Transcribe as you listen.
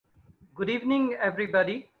Good evening,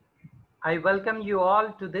 everybody. I welcome you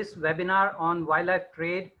all to this webinar on wildlife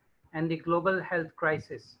trade and the global health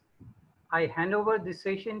crisis. I hand over this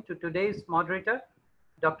session to today's moderator,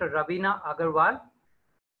 Dr. Ravina Agarwal.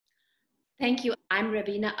 Thank you. I'm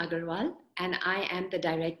Ravina Agarwal, and I am the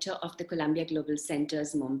director of the Columbia Global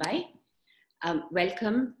Centers Mumbai.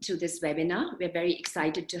 Welcome to this webinar. We're very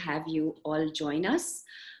excited to have you all join us.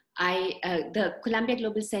 The Columbia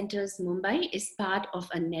Global Centers Mumbai is part of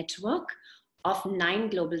a network of 9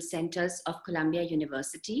 global centers of Columbia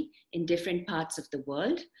University in different parts of the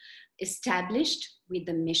world, established with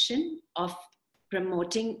the mission of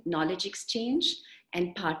promoting knowledge exchange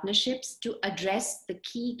and partnerships to address the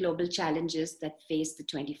key global challenges that face the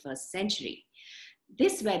 21st century.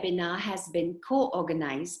 This webinar has been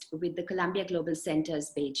co-organized with the Columbia Global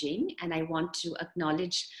Centers Beijing, and I want to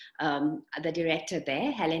acknowledge the director there,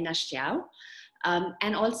 Helena Xiao,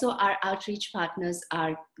 and also our outreach partners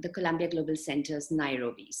are the Columbia Global Centers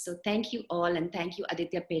Nairobi. So thank you all, and thank you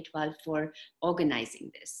Aditya Petwal for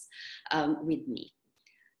organizing this with me.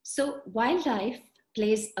 So wildlife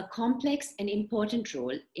plays a complex and important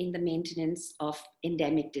role in the maintenance of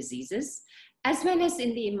endemic diseases, as well as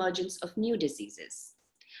in the emergence of new diseases.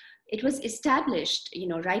 It was established,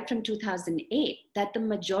 right from 2008, that the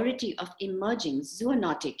majority of emerging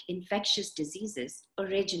zoonotic infectious diseases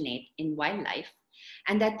originate in wildlife,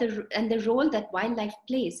 and that the role that wildlife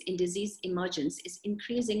plays in disease emergence is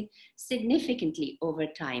increasing significantly over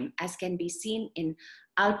time, as can be seen in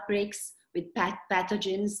outbreaks with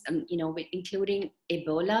pathogens, including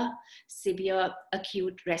Ebola, severe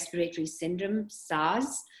acute respiratory syndrome,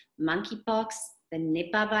 SARS, monkeypox, the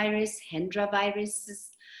Nipah virus, Hendra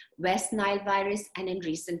viruses, West Nile virus, and in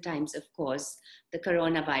recent times, of course, the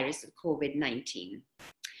coronavirus of COVID-19.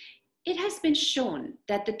 It has been shown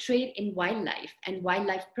that the trade in wildlife and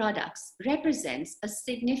wildlife products represents a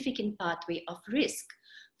significant pathway of risk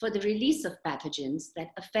for the release of pathogens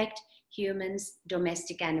that affect humans,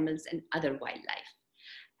 domestic animals, and other wildlife.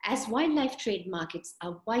 As wildlife trade markets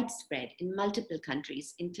are widespread in multiple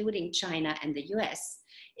countries, including China and the US,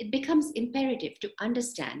 it becomes imperative to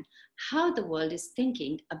understand how the world is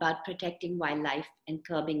thinking about protecting wildlife and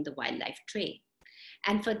curbing the wildlife trade.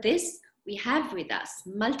 And for this, we have with us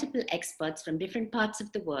multiple experts from different parts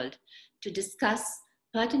of the world to discuss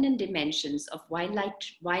pertinent dimensions of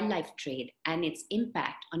wildlife trade and its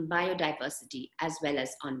impact on biodiversity as well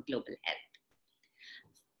as on global health.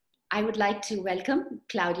 I would like to welcome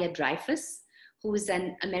Claudia Dreyfus, who is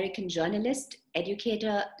an American journalist,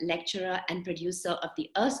 educator, lecturer, and producer of the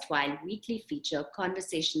erstwhile weekly feature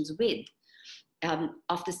Conversations With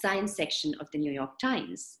of the science section of the New York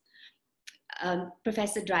Times.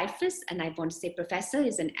 Professor Dreyfus, and I want to say professor,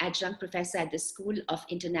 is an adjunct professor at the School of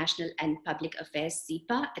International and Public Affairs,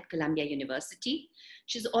 SIPA, at Columbia University.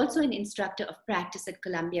 She's also an instructor of practice at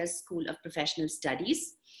Columbia's School of Professional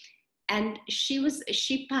Studies. And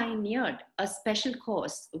she pioneered a special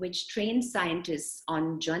course which trains scientists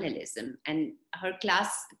on journalism. And her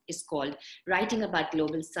class is called Writing About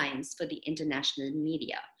Global Science for the International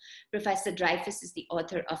Media. Professor Dreyfus is the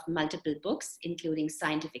author of multiple books, including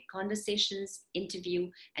Scientific Conversations, Interview,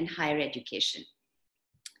 and Higher Education.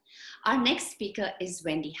 Our next speaker is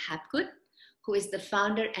Wendy Hapgood, who is the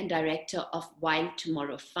founder and director of Wild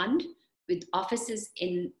Tomorrow Fund, with offices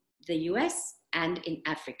in the US and in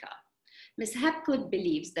Africa. Ms. Hapgood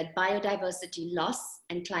believes that biodiversity loss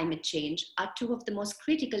and climate change are 2 of the most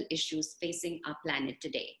critical issues facing our planet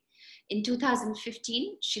today. In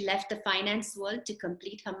 2015, she left the finance world to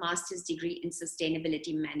complete her master's degree in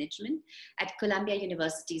sustainability management at Columbia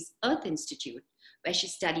University's Earth Institute, where she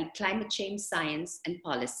studied climate change science and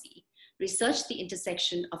policy, researched the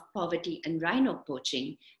intersection of poverty and rhino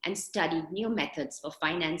poaching, and studied new methods for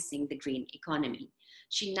financing the green economy.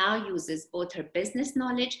 She now uses both her business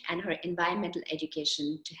knowledge and her environmental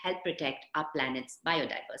education to help protect our planet's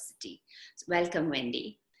biodiversity. So welcome,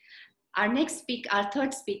 Wendy. Our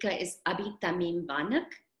third speaker is Abhi Tamim Banak,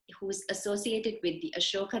 who is associated with the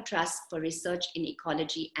Ashoka Trust for Research in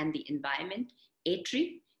Ecology and the Environment,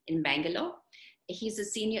 ATRI, in Bangalore. He's a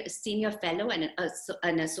senior fellow and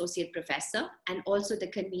an associate professor, and also the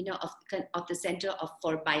convener of the Center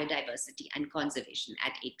for Biodiversity and Conservation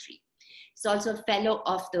at ATRI. He's also a fellow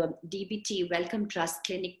of the DBT Wellcome Trust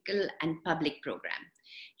Clinical and Public Program.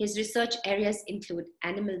 His research areas include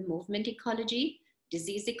animal movement ecology,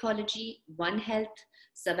 disease ecology, One Health,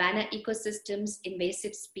 savanna ecosystems,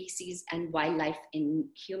 invasive species, and wildlife in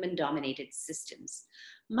human-dominated systems.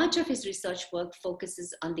 Much of his research work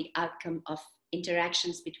focuses on the outcome of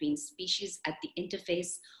interactions between species at the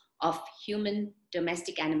interface of human,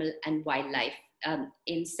 domestic animal, and wildlife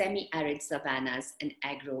in semi-arid savannas and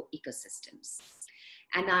agro ecosystems.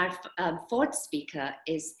 And our fourth speaker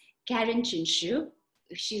is Karen Chinshu.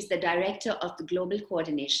 She's the director of the global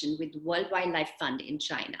coordination with World Wildlife Fund in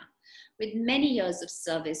China. With many years of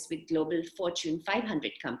service with global Fortune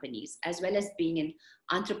 500 companies, as well as being an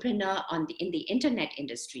entrepreneur in the internet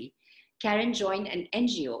industry, Karen joined an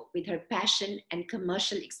NGO with her passion and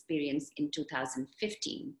commercial experience in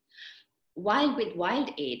 2015. While with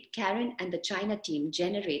WildAid, Karen and the China team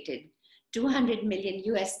generated 200 million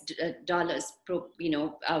US dollars pro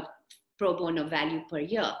bono value per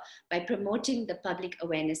year by promoting the public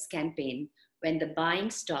awareness campaign, "When the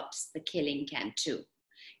buying stops, the killing can too."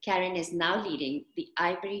 Karen is now leading the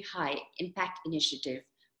Ivory High Impact Initiative,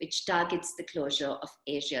 which targets the closure of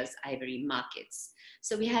Asia's ivory markets.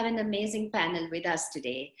 So we have an amazing panel with us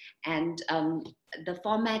today, and the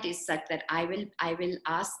format is such that I will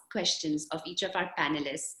ask questions of each of our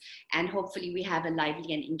panelists, and hopefully we have a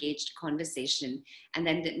lively and engaged conversation, and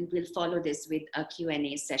then we'll follow this with a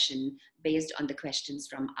Q&A session based on the questions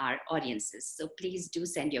from our audiences. So please do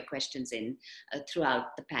send your questions in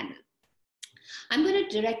throughout the panel. I'm going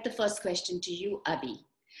to direct the first question to you, Abhi.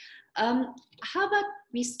 How about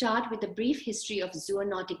we start with a brief history of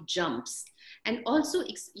zoonotic jumps, and also,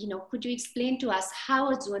 could you explain to us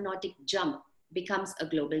how a zoonotic jump becomes a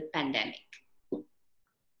global pandemic?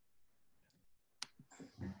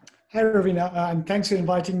 Hi, Ravina, and thanks for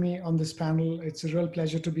inviting me on this panel. It's a real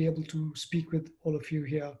pleasure to be able to speak with all of you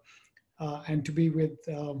here and to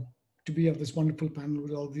be of this wonderful panel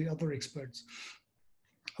with all the other experts.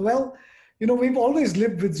 Well, we've always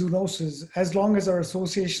lived with zoonosis as long as our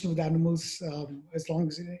association with animals, as long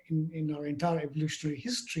as in our entire evolutionary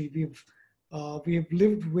history, we've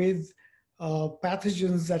lived with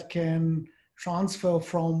pathogens that can transfer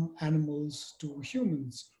from animals to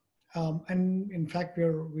humans. And in fact,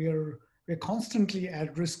 we're constantly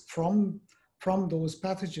at risk from those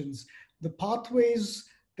pathogens. The pathways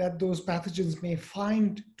that those pathogens may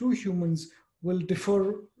find to humans will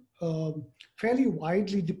differ fairly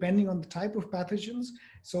widely depending on the type of pathogens.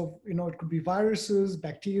 So, it could be viruses,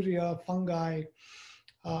 bacteria, fungi,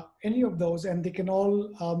 any of those, and they can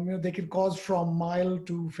all, they can cause from mild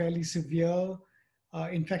to fairly severe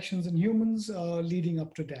infections in humans, leading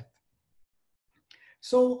up to death.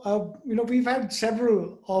 So, we've had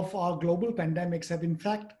several of our global pandemics have in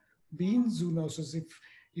fact been zoonoses. If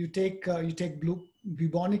you take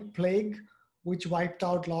bubonic plague, which wiped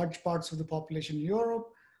out large parts of the population in Europe.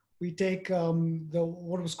 We take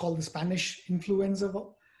what was called the Spanish influenza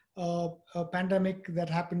pandemic that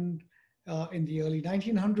happened in the early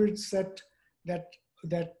 1900s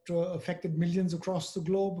that affected millions across the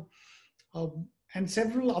globe, and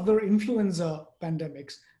several other influenza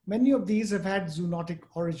pandemics. Many of these have had zoonotic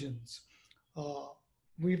origins.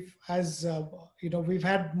 We've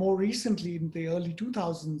had more recently in the early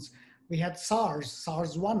 2000s, we had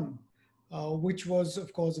SARS-1, which was,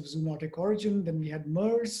 of course, of zoonotic origin. Then we had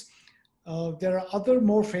MERS. There are other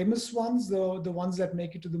more famous ones, the ones that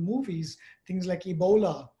make it to the movies, things like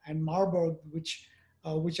Ebola and Marburg, which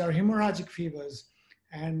are hemorrhagic fevers,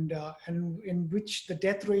 and in which the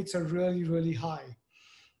death rates are really, really high.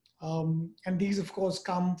 And these, of course,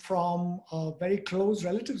 come from very close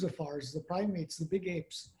relatives of ours, the primates, the big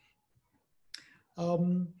apes.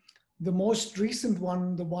 The most recent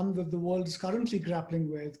one, the one that the world is currently grappling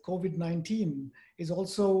with, COVID-19, is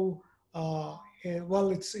also,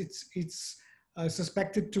 it's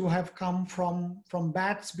suspected to have come from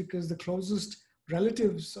bats, because the closest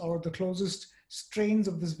relatives or the closest strains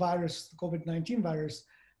of this virus, the COVID-19 virus,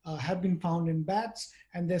 have been found in bats.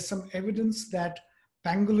 And there's some evidence that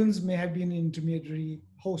pangolins may have been an intermediary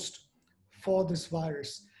host for this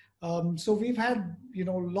virus. So we've had,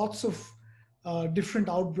 lots of different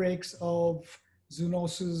outbreaks of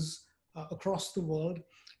zoonoses across the world.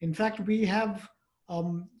 In fact, we have,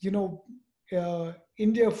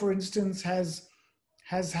 India, for instance, has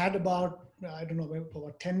had about,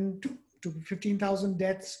 about 10 to 15,000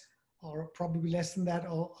 deaths, or probably less than that,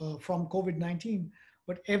 from COVID-19.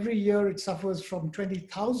 But every year it suffers from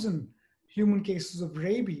 20,000 human cases of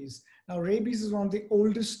rabies. Now, rabies is one of the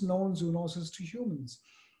oldest known zoonoses to humans.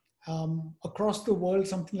 Across the world,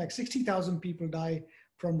 something like 60,000 people die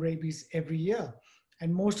from rabies every year,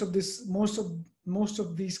 and most of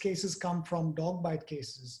these cases come from dog bite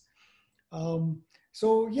cases.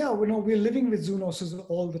 So yeah, we're living with zoonoses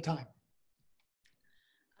all the time.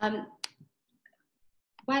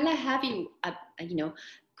 While I have you,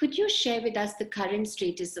 could you share with us the current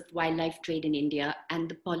status of wildlife trade in India and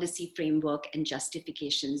the policy framework and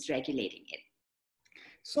justifications regulating it?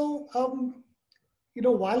 So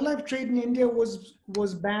wildlife trade in India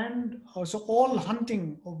was banned. So all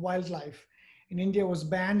hunting of wildlife in India was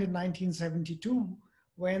banned in 1972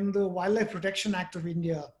 when the Wildlife Protection Act of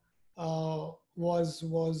India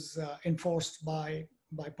was enforced by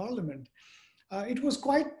Parliament. It was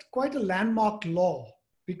quite a landmark law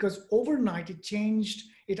because overnight it changed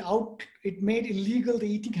it made illegal the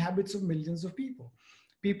eating habits of millions of people.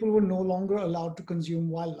 People were no longer allowed to consume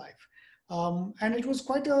wildlife. And it was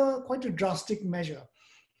quite a drastic measure.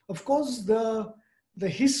 Of course, the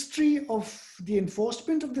history of the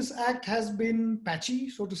enforcement of this act has been patchy,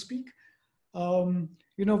 so to speak.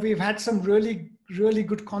 We've had some really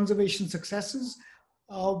good conservation successes.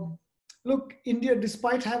 Look, India,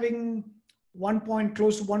 despite having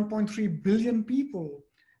close to 1.3 billion people,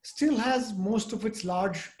 still has most of its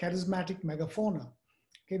large charismatic megafauna.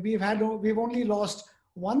 Okay, we've only lost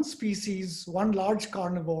one species, one large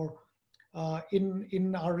carnivore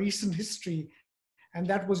in our recent history, and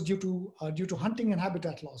that was due to hunting and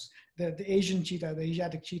habitat loss. The Asian cheetah, the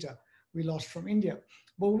Asiatic cheetah, we lost from India.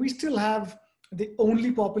 But we still have the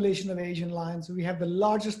only population of Asian lions. We have the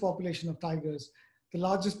largest population of tigers, the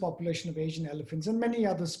largest population of Asian elephants, and many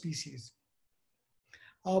other species.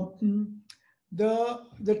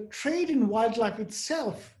 The trade in wildlife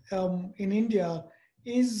itself in India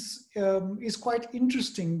is quite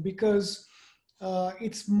interesting because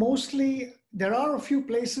it's mostly, there are a few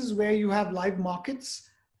places where you have live markets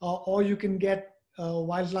or you can get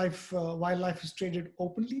wildlife is traded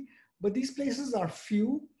openly, but these places are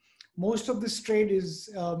few. Most of this trade is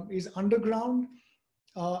underground,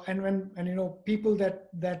 and people that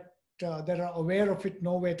are aware of it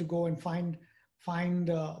know where to go and find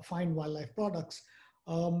wildlife products.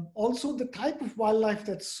 Also, the type of wildlife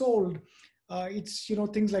that's sold, it's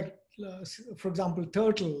things like, for example,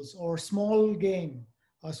 turtles or small game,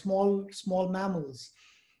 small mammals,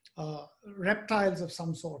 reptiles of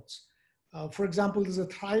some sorts. For example, there's a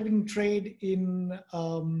thriving trade in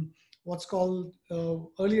what's called,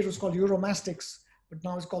 earlier it was called Euromastics, but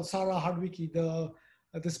now it's called Sara hardwicki,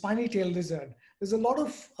 the spiny tail lizard. There's a lot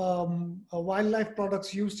of wildlife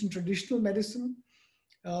products used in traditional medicine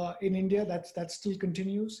in India that still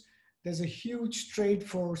continues. There's a huge trade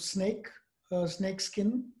for snake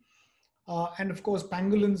skin. And of course,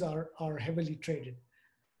 pangolins are heavily traded.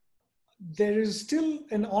 There is still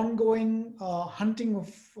an ongoing hunting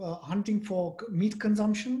for meat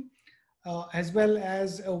consumption, as well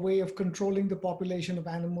as a way of controlling the population of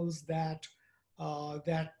animals that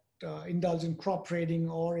indulge in crop trading,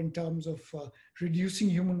 or in terms of reducing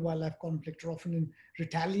human-wildlife conflict, or often in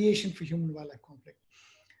retaliation for human-wildlife conflict.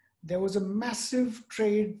 There was a massive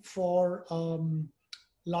trade for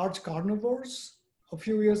large carnivores a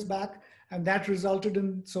few years back, and that resulted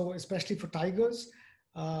in, so especially for tigers,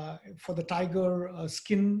 for the tiger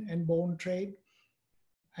skin and bone trade.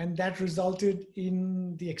 And that resulted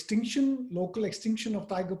in the local extinction of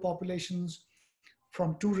tiger populations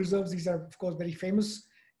from two reserves. These are, of course, very famous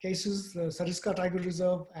cases, the Sariska Tiger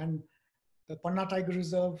Reserve and the Panna Tiger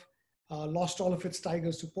Reserve. Lost all of its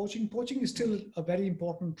tigers to poaching. Poaching is still a very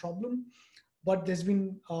important problem, but there's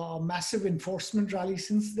been a massive enforcement rally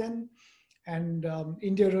since then. And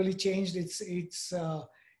India really changed its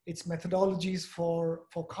methodologies for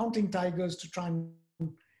counting tigers to try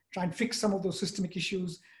and fix some of those systemic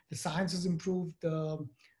issues. The science has improved. The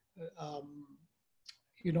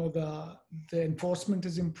enforcement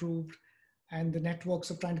has improved, and the networks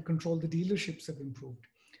of trying to control the dealerships have improved.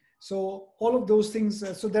 So all of those things.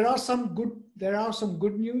 So there are some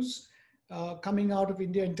good news coming out of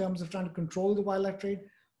India in terms of trying to control the wildlife trade,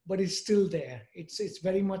 but it's still there. It's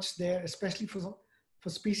very much there, especially for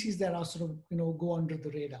species that are sort of go under the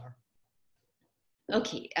radar.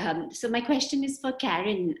 Okay, so my question is for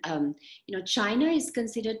Karen. China is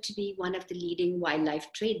considered to be one of the leading wildlife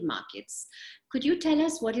trade markets. Could you tell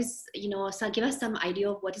us what is, give us some idea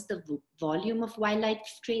of what is the volume of wildlife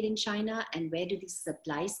trade in China, and where do these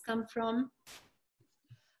supplies come from?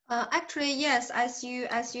 Actually, yes. As you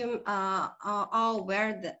are all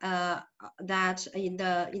aware that in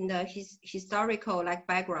the historical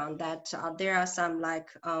background, that there are some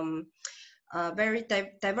very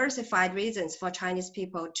diversified reasons for Chinese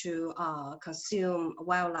people to consume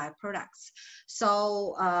wildlife products.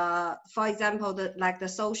 So, for example, the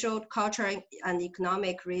social, cultural, and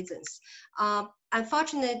economic reasons.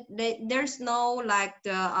 Unfortunately, there's no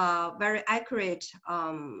very accurate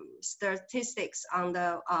statistics on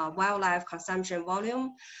the wildlife consumption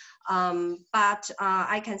volume. But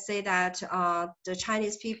I can say that the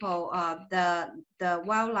Chinese people, the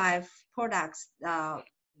wildlife products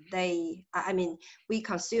we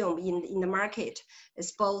consume in the market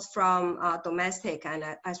is both from domestic and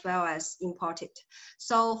as well as imported.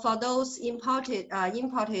 So for those imported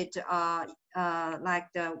like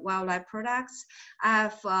the wildlife products, I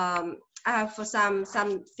have some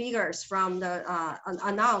figures from the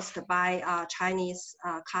announced by Chinese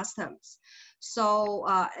customs. So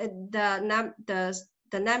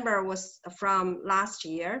the number was from last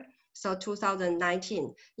year, so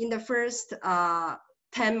 2019. In the first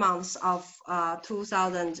 10 months of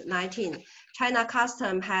 2019, China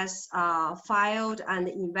Customs has filed and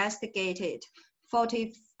investigated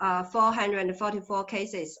 444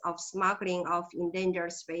 cases of smuggling of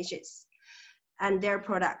endangered species and their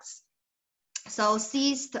products. So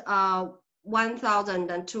seized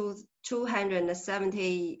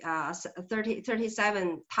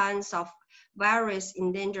 1,237 tons of various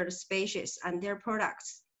endangered species and their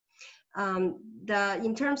products.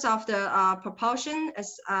 In terms of the proportion,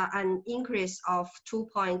 is an increase of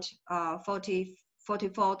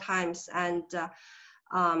 2.44 times and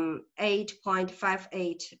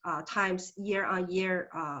 8.58 times year-on-year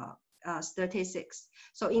statistics.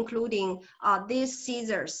 So including these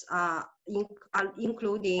seizures,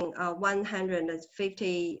 including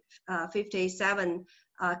 157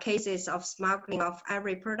 cases of smuggling of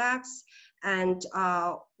ivory products and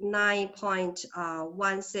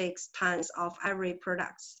 9.16 tons of ivory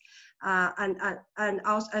products, and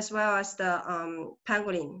also as well as the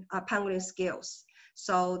pangolin scales.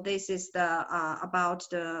 So this is the about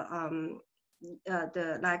the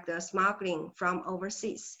smuggling from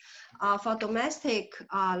overseas. For domestic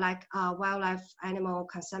wildlife animal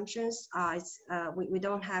consumptions, we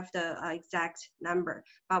don't have the exact number,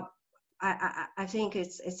 but I think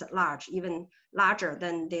it's large, even larger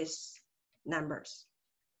than these numbers.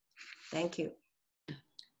 Thank you.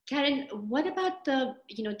 Karen, what about the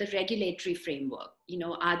regulatory framework?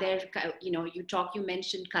 Are there, you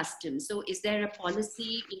mentioned customs. So is there a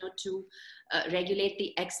policy, to regulate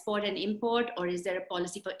the export and import, or is there a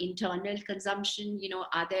policy for internal consumption?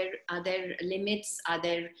 Are there limits? Are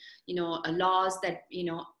there, laws that,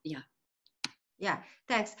 yeah. Yeah,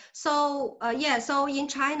 thanks. So so in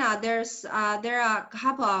China, there are a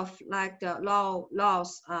couple of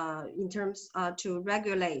laws in terms to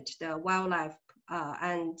regulate the wildlife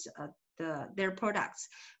and their products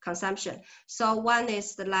consumption. So one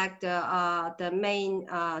is the main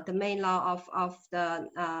law of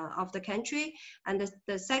the country, and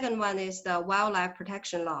the second one is the wildlife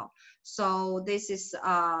protection law. So this is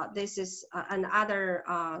another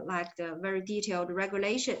the very detailed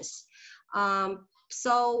regulations.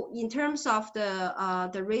 So in terms of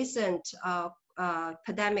the recent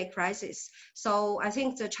pandemic crisis, so I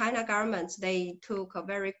think the China government, they took a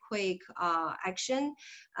very quick action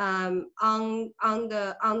on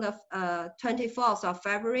the 24th of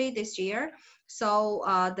February this year. So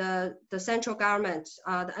the central government,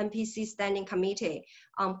 the NPC Standing Committee,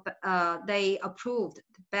 they approved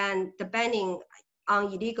the banning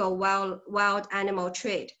on illegal wild animal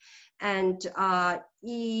trade and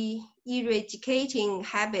eradicating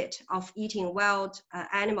habit of eating wild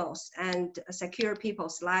animals and secure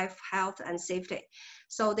people's life, health, and safety.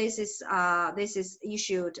 So this is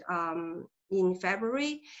issued in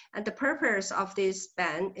February, and the purpose of this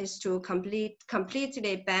ban is to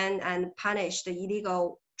completely ban and punish the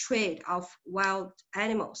illegal trade of wild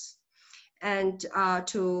animals, and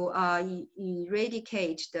to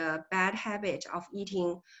eradicate the bad habit of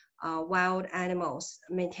eating wild animals,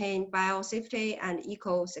 maintain biosafety and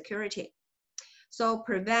eco-security. So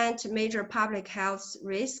prevent major public health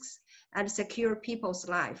risks and secure people's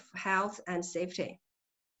life, health, and safety.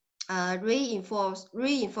 Reinforce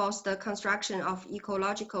the construction of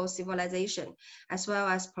ecological civilization, as well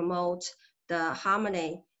as promote the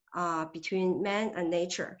harmony between man and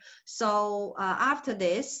nature. So after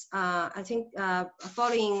this, I think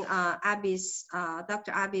following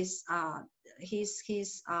Dr. Abi's his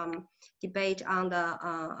debate on the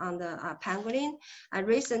pangolin, and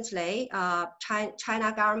recently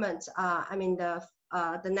China government,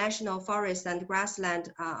 the National Forest and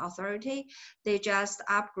Grassland Authority, they just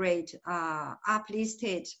uplisted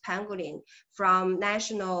pangolin from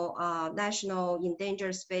national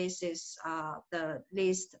endangered species, the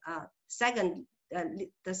list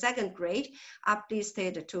the second grade,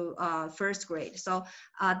 uplisted to first grade. So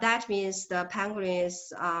that means the pangolin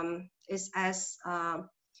is as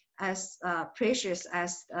precious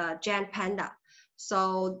as giant panda.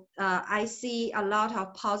 So I see a lot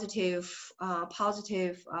of positive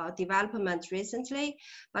development recently,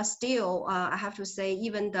 but still I have to say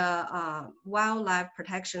even the wildlife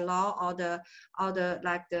protection law or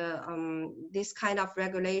this kind of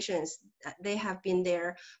regulations, they have been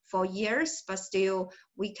there for years, but still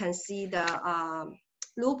we can see the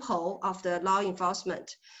loophole of the law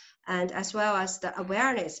enforcement, and as well as the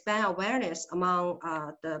ban awareness among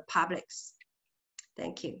the publics.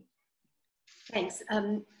 Thank you. Thanks.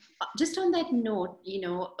 Just on that note, in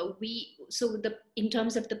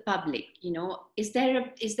terms of the public, is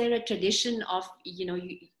there a tradition of,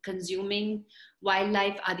 consuming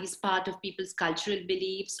wildlife? Are these part of people's cultural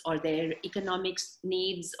beliefs or their economic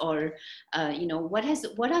needs, or,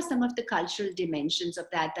 what are some of the cultural dimensions of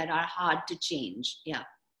that are hard to change? Yeah.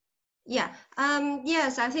 Yeah,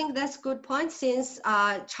 yes, I think that's a good point, since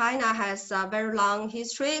China has a very long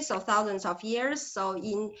history, so thousands of years. So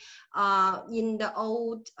in the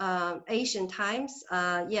old ancient times,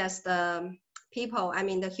 yes, the people, I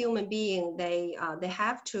mean the human being, they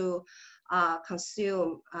have to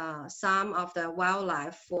consume some of the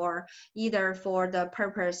wildlife for either for the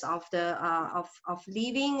purpose of the of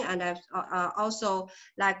living, and also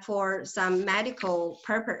like for some medical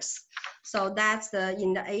purpose. So that's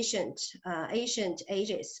in the ancient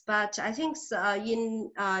ages. But I think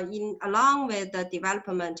in along with the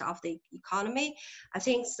development of the economy, I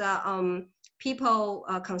think people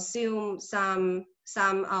consume some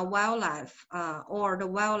wildlife or the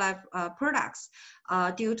wildlife products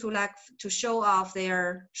due to to show off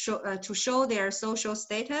their social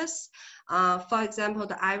status. For example,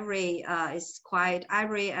 the ivory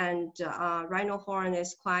and rhino horn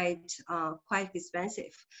is quite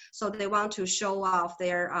expensive, so they want to show off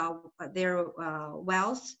their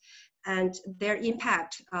wealth and their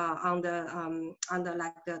impact on the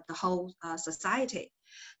whole society.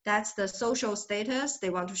 That's the social status they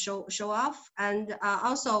want to show off. And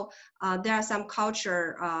also there are some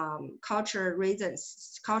cultural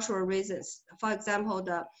reasons. For example,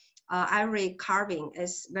 the ivory carving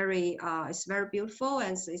is very beautiful,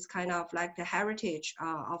 and it's kind of like the heritage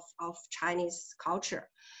of Chinese culture.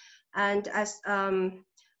 And as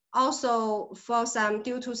also for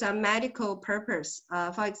due to some medical purpose,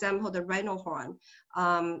 for example, the rhino horn,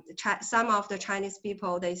 some of the Chinese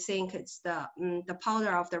people, they think it's the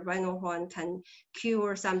powder of the rhino horn can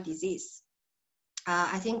cure some disease.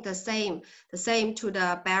 I think the same to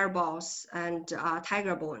the bear bones and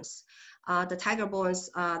tiger bones. The tiger bones,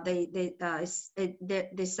 they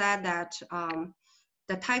said that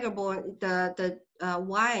the tiger bone, the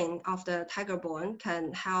wine of the tiger bone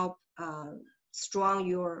can help strong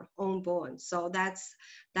your own bone. So that's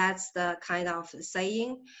the kind of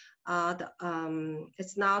saying.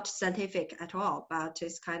 It's not scientific at all, but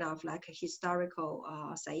it's kind of like a historical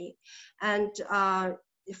saying. And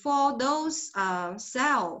for those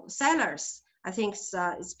sellers, I think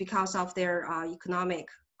it's because of their economic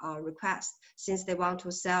request, since they want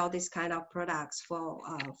to sell this kind of products for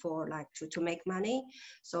like to make money.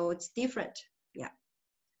 So it's different. Yeah,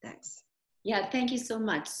 thanks. Yeah, thank you so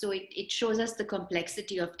much. So it shows us the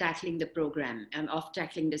complexity of tackling the program and of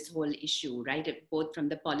tackling this whole issue, right? Both from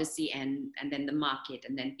the policy and then the market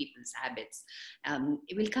and then people's habits.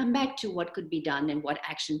 It will come back to what could be done and what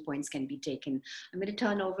action points can be taken. I'm going to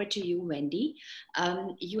turn over to you, Wendy.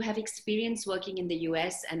 You have experience working in the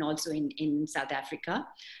US and also in South Africa.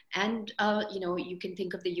 And, you can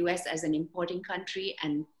think of the US as an importing country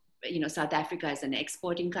and South Africa as an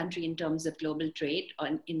exporting country in terms of global trade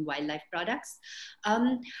in wildlife products.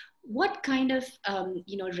 What kind of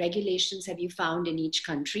regulations have you found in each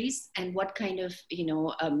countries, and what kind of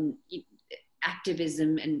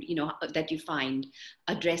activism and that you find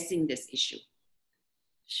addressing this issue?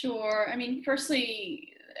 Sure. I mean,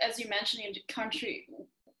 firstly, as you mentioned,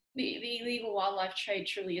 the illegal wildlife trade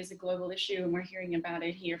truly is a global issue, and we're hearing about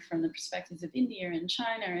it here from the perspectives of India and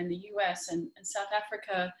China and the US and South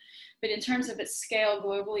Africa. But in terms of its scale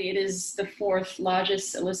globally, it is the 4th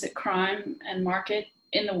largest illicit crime and market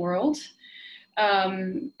in the world,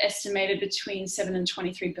 estimated between $7 and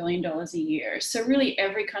 $23 billion a year. So really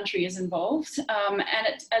every country is involved, and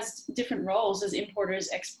it has different roles as importers,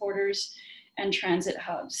 exporters, and transit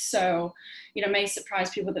hubs. So, it may surprise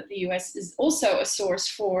people that the US is also a source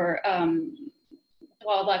for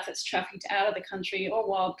wildlife that's trafficked out of the country, or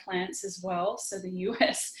wild plants as well. So the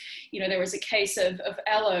US, there was a case of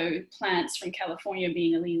aloe plants from California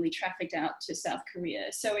being illegally trafficked out to South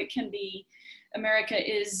Korea. So it can be, America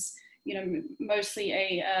is, mostly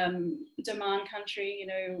a demand country.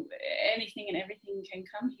 Anything and everything can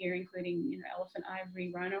come here, including, elephant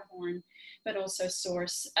ivory, rhino horn, but also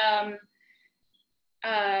source.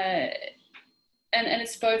 and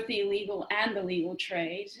it's both the illegal and the legal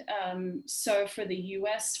trade. So for the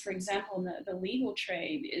US, for example, the legal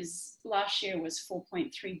trade last year was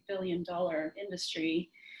 $4.3 billion industry.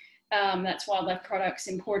 That's wildlife products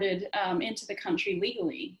imported into the country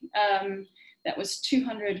legally. That was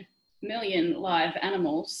 200 million live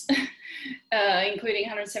animals, including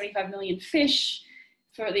 175 million fish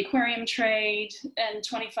for the aquarium trade, and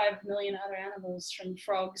 25 million other animals, from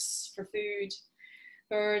frogs for food,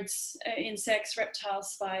 birds, insects,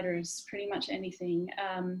 reptiles, spiders, pretty much anything.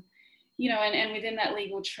 You know, and within that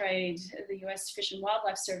legal trade, the US Fish and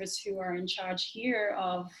Wildlife Service, who are in charge here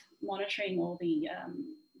of monitoring all the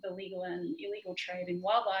legal and illegal trade in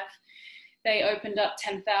wildlife, they opened up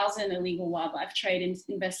 10,000 illegal wildlife trade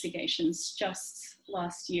investigations just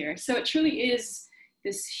last year. So it truly is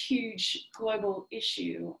this huge global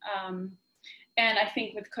issue. And I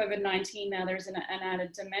think with COVID-19 now there's an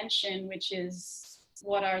added dimension, which is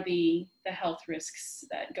what are the health risks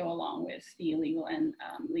that go along with the illegal and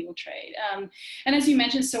legal trade. And as you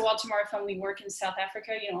mentioned, so Wild Tomorrow Fund, we work in South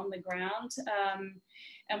Africa, you know, on the ground.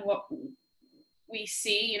 And what we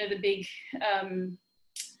see, you know, the big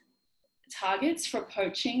targets for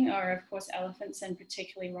poaching are, of course, elephants and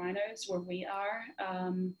particularly rhinos, where we are.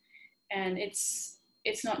 And it's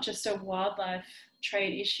not just a wildlife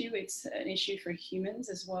trade issue, it's an issue for humans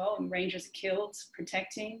as well, and rangers killed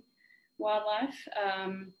protecting wildlife.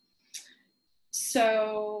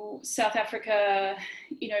 So South Africa,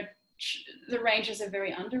 you know, the rangers are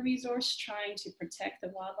very under-resourced trying to protect the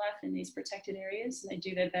wildlife in these protected areas, and they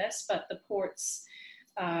do their best, but the ports,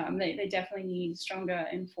 they definitely need stronger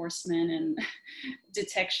enforcement and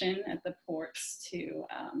detection at the ports to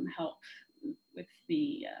help with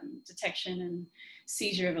the detection and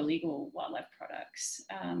seizure of illegal wildlife products.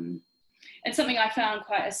 And something I found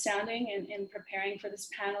quite astounding in preparing for this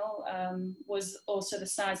panel was also the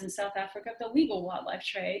size in South Africa of the legal wildlife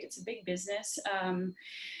trade. It's a big business.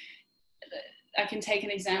 I can take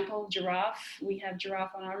an example, giraffe. We have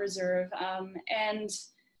giraffe on our reserve, and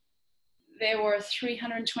there were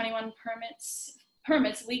 321 permits,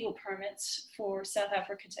 legal permits for South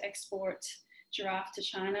Africa to export giraffe to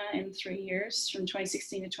China in 3 years, from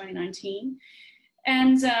 2016 to 2019.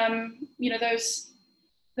 And, you know,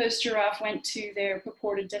 those giraffe went to their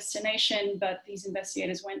purported destination, but these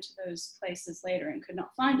investigators went to those places later and could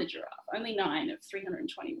not find the giraffe, only 9 of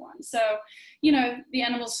 321. So, you know, the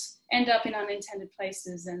animals end up in unintended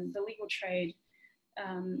places, and the legal trade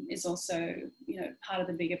is also, you know, part of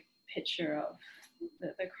the bigger picture of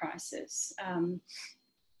the crisis.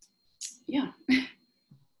 Yeah.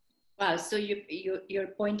 Wow, so you're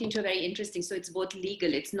pointing to a very interesting, so it's both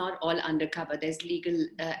legal, it's not all undercover, there's legal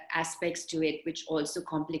aspects to it which also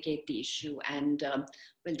complicate the issue and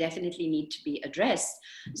will definitely need to be addressed.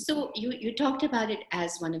 So you talked about it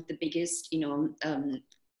as one of the biggest, you know,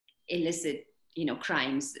 illicit, you know,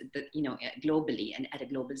 crimes that, you know, globally and at a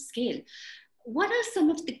global scale. What are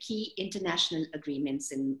some of the key international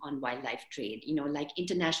agreements on wildlife trade? You know, like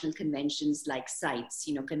international conventions like CITES,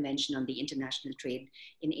 you know, Convention on the International Trade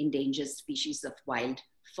in Endangered Species of Wild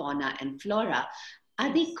Fauna and Flora.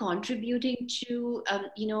 Are they contributing to,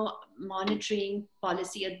 you know, monitoring,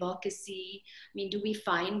 policy advocacy? I mean, do we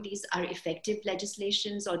find these are effective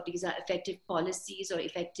legislations, or these are effective policies or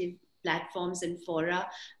effective platforms and fora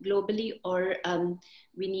globally, or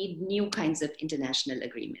we need new kinds of international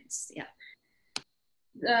agreements? Yeah.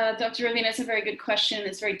 Dr. Ravina, it's a very good question.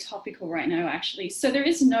 It's very topical right now, actually. So there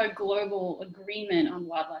is no global agreement on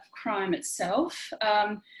wildlife crime itself.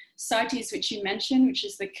 CITES, which you mentioned, which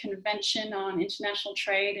is the Convention on International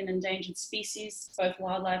Trade in Endangered Species, both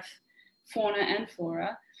wildlife, fauna and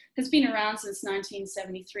flora, has been around since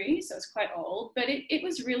 1973, so it's quite old. But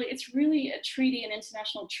it's really a treaty, an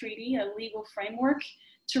international treaty, a legal framework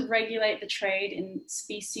to regulate the trade in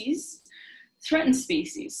species, threatened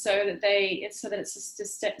species, so that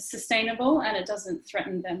it's sustainable and it doesn't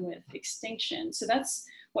threaten them with extinction. So that's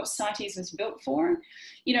what CITES was built for.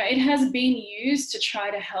 You know, it has been used to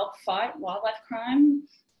try to help fight wildlife crime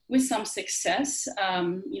with some success.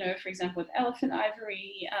 You know, for example, with elephant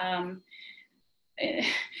ivory,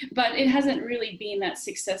 but it hasn't really been that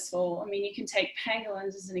successful. I mean, you can take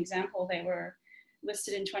pangolins as an example. They were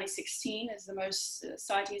listed in 2016 as the most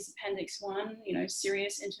CITES Appendix 1, you know,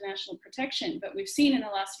 serious international protection. But we've seen in the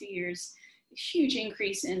last few years a huge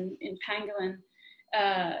increase in pangolin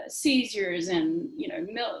seizures, and, you know,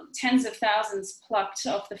 tens of thousands plucked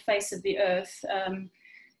off the face of the earth,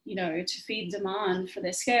 you know, to feed demand for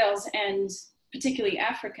their scales, and particularly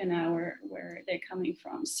Africa now, where they're coming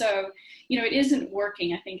from. So, you know, it isn't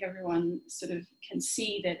working. I think everyone sort of can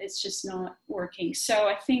see that it's just not working. So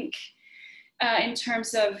I think in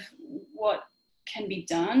terms of what can be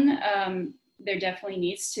done. There definitely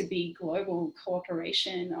needs to be global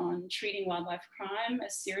cooperation on treating wildlife crime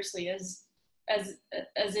as seriously as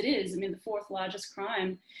it is. I mean, the fourth largest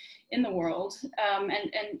crime in the world,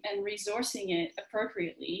 and resourcing it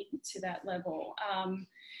appropriately to that level.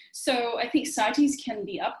 So I think CITES can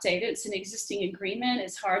be updated. It's an existing agreement.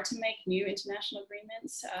 It's hard to make new international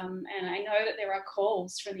agreements. And I know that there are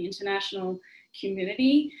calls from the international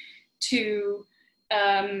community to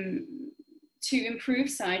improve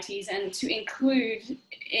CITES and to include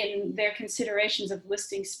in their considerations of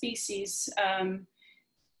listing species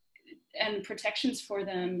and protections for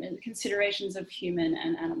them and considerations of human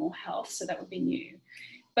and animal health. So that would be new.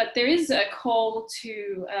 But there is a call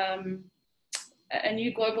to a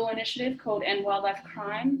new global initiative called End Wildlife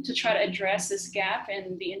Crime to try to address this gap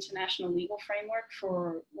in the international legal framework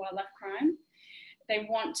for wildlife crime. They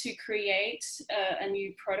want to create a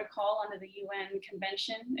new protocol under the UN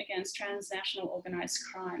Convention Against Transnational Organized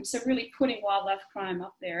Crime. So really putting wildlife crime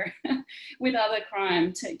up there with other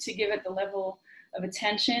crime to give it the level of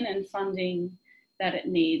attention and funding that it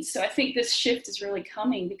needs. So I think this shift is really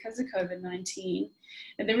coming because of COVID-19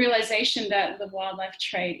 and the realization that the wildlife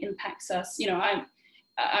trade impacts us. You know,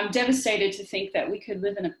 I'm devastated to think that we could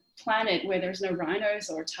live in a planet where there's no rhinos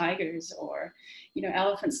or tigers or, you know,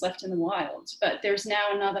 elephants left in the wild. But there's now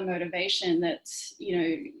another motivation that, you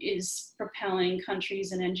know, is propelling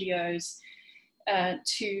countries and NGOs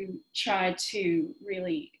to try to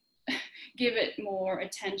really give it more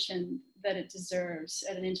attention that it deserves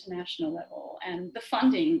at an international level. And the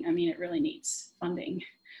funding, I mean, it really needs funding.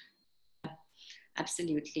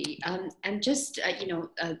 Absolutely. And just,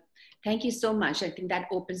 thank you so much. I think that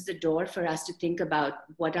opens the door for us to think about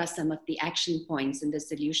what are some of the action points and the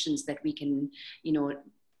solutions that we can, you know,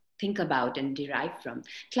 think about and derive from.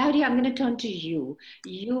 Claudia, I'm going to turn to you.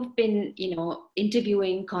 You've been, you know,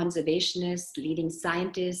 interviewing conservationists, leading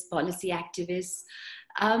scientists, policy activists.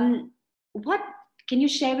 Can you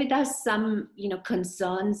share with us some, you know,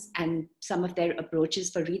 concerns and some of their approaches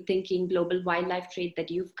for rethinking global wildlife trade that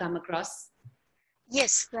you've come across?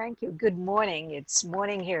 Yes, thank you. Good morning. It's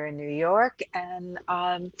morning here in New York. And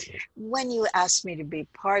when you asked me to be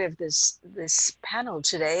part of this panel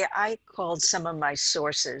today, I called some of my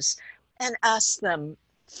sources and asked them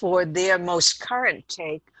for their most current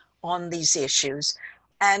take on these issues.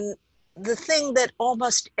 And the thing that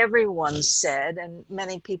almost everyone said, and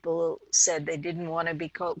many people said they didn't want to be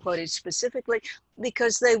quoted specifically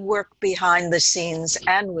because they work behind the scenes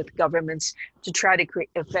and with governments to try to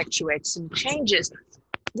effectuate some changes.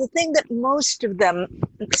 The thing that most of them,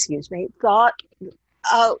 thought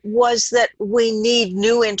was that we need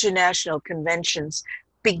new international conventions,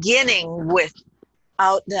 beginning with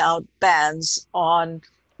out-and-out bans on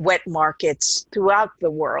wet markets throughout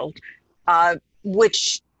the world,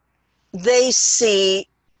 which they see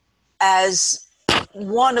as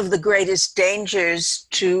one of the greatest dangers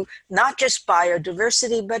to not just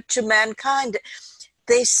biodiversity, but to mankind.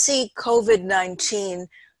 They see COVID-19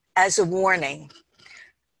 as a warning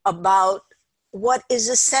about what is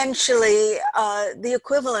essentially the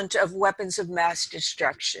equivalent of weapons of mass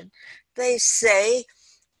destruction. They say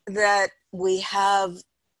that we have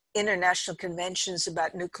international conventions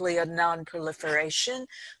about nuclear non-proliferation.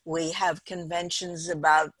 We have conventions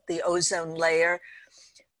about the ozone layer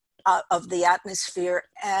of the atmosphere.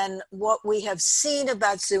 And what we have seen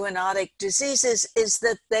about zoonotic diseases is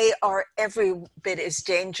that they are every bit as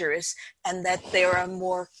dangerous and that there are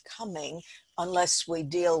more coming unless we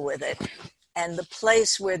deal with it. And the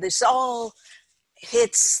place where this all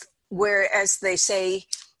hits, where, as they say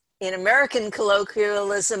in American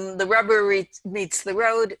colloquialism, the rubber meets the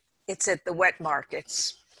road, it's at the wet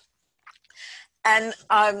markets. And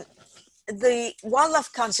the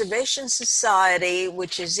Wildlife Conservation Society,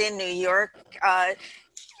 which is in New York,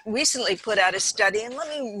 recently put out a study, and let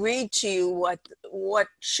me read to you what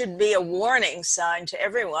should be a warning sign to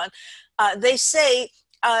everyone. They say,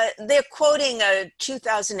 they're quoting a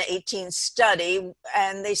 2018 study,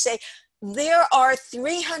 and they say, there are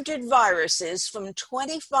 300 viruses from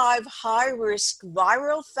 25 high-risk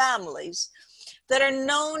viral families that are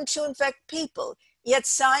known to infect people. Yet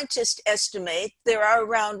scientists estimate there are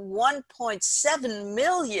around 1.7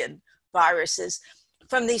 million viruses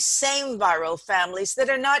from these same viral families that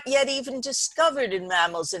are not yet even discovered in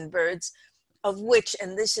mammals and birds, of which,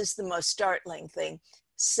 and this is the most startling thing,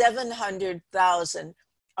 700,000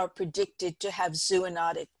 are predicted to have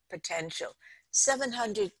zoonotic potential.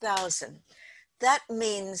 700,000. That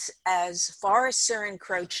means as forests are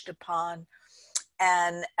encroached upon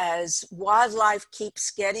and as wildlife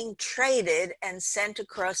keeps getting traded and sent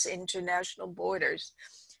across international borders,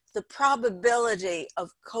 the probability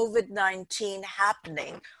of COVID-19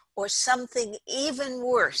 happening or something even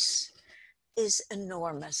worse is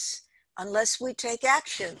enormous unless we take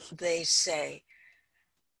action, they say.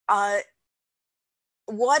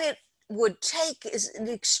 What it would take is an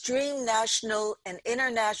extreme national and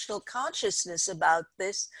international consciousness about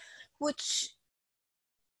this, which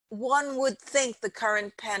one would think the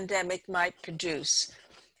current pandemic might produce.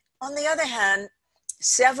 On the other hand,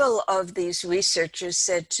 several of these researchers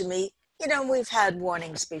said to me, you know, we've had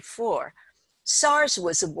warnings before. SARS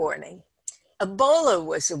was a warning. Ebola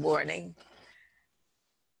was a warning.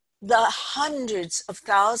 The hundreds of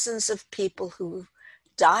thousands of people who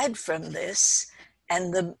died from this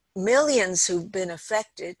and the millions who've been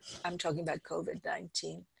affected, I'm talking about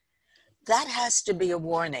COVID-19, that has to be a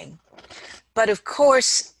warning. But of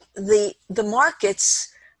course, the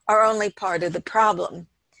markets are only part of the problem.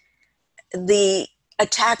 The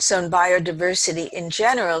attacks on biodiversity in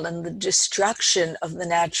general and the destruction of the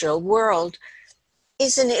natural world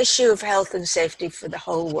is an issue of health and safety for the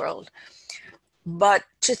whole world. But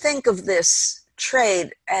to think of this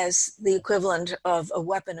trade as the equivalent of a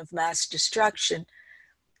weapon of mass destruction,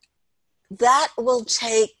 that will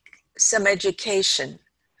take some education.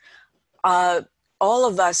 All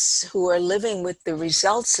of us who are living with the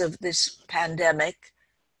results of this pandemic,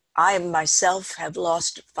 I myself have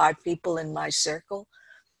lost 5 people in my circle,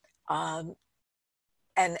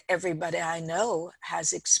 and everybody I know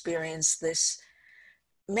has experienced this,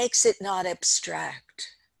 makes it not abstract.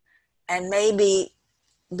 And maybe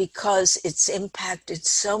because it's impacted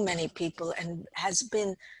so many people and has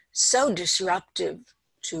been so disruptive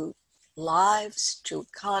to lives, to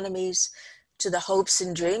economies, to the hopes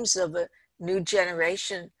and dreams of a new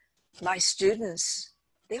generation, my students,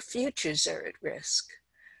 their futures are at risk.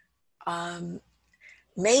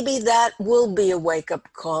 Maybe that will be a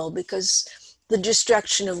wake-up call, because the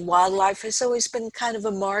destruction of wildlife has always been kind of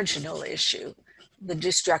a marginal issue. The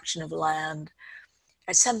destruction of land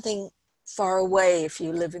as something far away if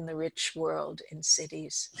you live in the rich world in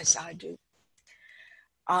cities, as I do.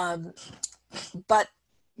 But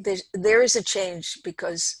there is a change,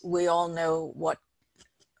 because we all know what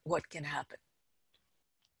can happen.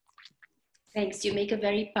 Thanks. You make a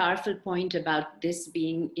very powerful point about this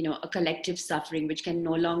being, you know, a collective suffering, which can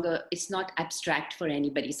no longer, it's not abstract for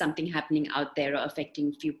anybody, something happening out there or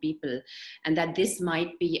affecting few people, and that this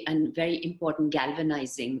might be a very important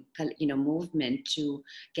galvanizing, you know, movement to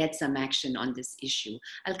get some action on this issue.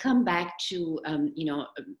 I'll come back to, you know,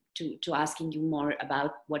 to asking you more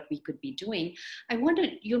about what we could be doing. I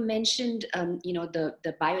wondered, you mentioned, you know, the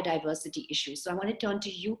biodiversity issue. So I want to turn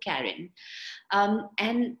to you, Karen.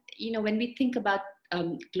 And, you know, when we think about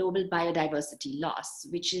global biodiversity loss,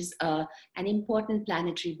 which is an important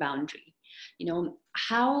planetary boundary, you know,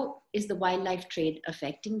 how is the wildlife trade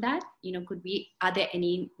affecting that? You know, are there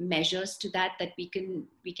any measures to that we can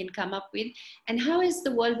come up with? And how is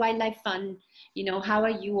the World Wildlife Fund, you know, how are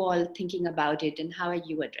you all thinking about it, and how are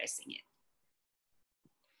you addressing it?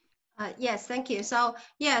 Yes, thank you. So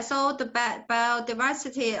yeah, so the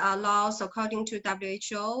biodiversity loss, according to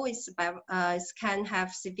WHO, can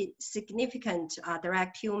have significant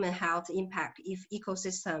direct human health impact if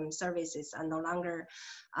ecosystem services are no longer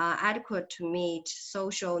adequate to meet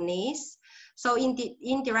social needs. So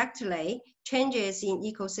indirectly, changes in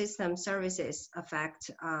ecosystem services affects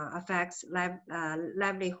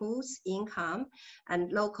livelihoods, income,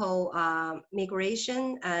 and local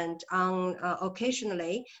migration, and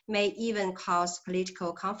occasionally may even cause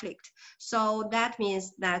political conflict. So that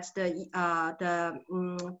means that the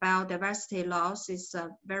biodiversity loss is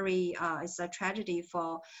is a tragedy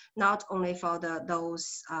for not only for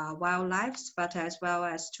those wildlife, but as well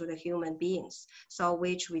as to the human beings. So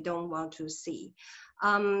which we don't want to see.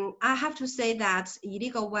 I have to say that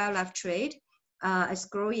illegal wildlife trade is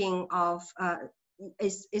growing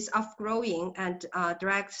and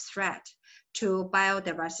direct threat to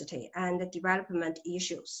biodiversity and development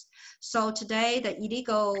issues. So today, the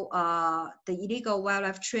illegal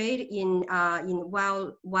wildlife trade in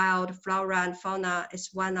wild flora and fauna is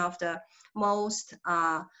one of the most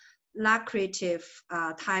lucrative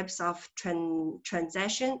types of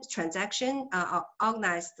transaction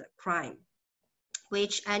organized crime,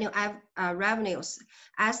 which annual revenues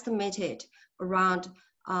estimated around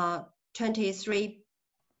 23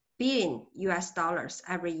 billion US dollars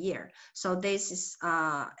every year. So this is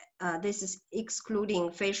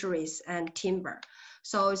excluding fisheries and timber.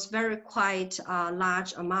 So it's very quite a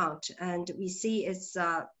large amount, and we see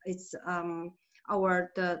the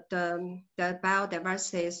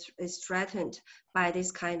biodiversity is threatened by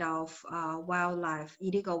this kind of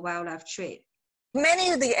illegal wildlife trade.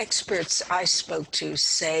 Many of the experts I spoke to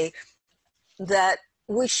say that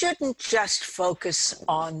we shouldn't just focus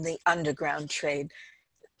on the underground trade.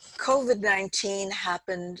 COVID-19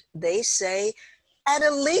 happened, they say, at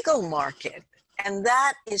a legal market. And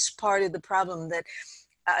that is part of the problem, that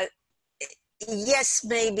yes,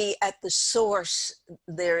 maybe at the source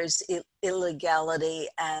there is illegality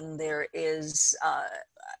and there is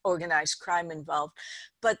organized crime involved.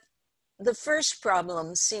 But the first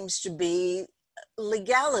problem seems to be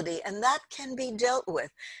legality, and that can be dealt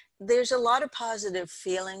with. There's a lot of positive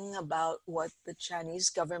feeling about what the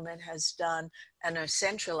Chinese government has done at a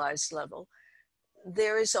centralized level.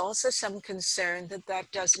 There is also some concern that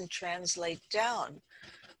that doesn't translate down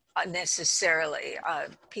necessarily.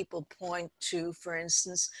 People point to, for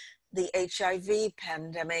instance, the HIV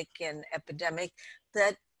pandemic and epidemic,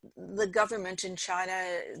 that the government in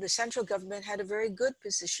China, the central government, had a very good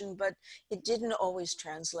position, but it didn't always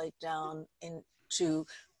translate down into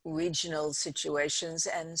regional situations.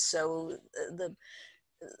 And so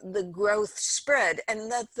the growth spread,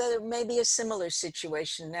 and that there may be a similar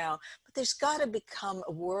situation now. But there's got to become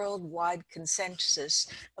a worldwide consensus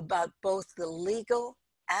about both the legal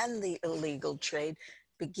and the illegal trade,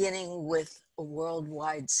 beginning with a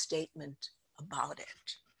worldwide statement about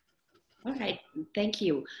it. All right, thank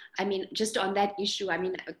you. I mean, just on that issue, I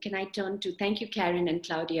mean, can I turn to, thank you, Karen and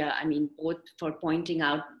Claudia, I mean, both for pointing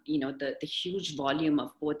out, you know, the huge volume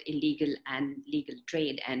of both illegal and legal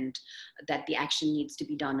trade, and that the action needs to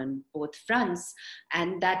be done on both fronts.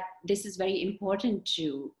 And that this is very important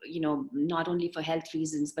to, you know, not only for health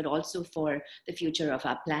reasons, but also for the future of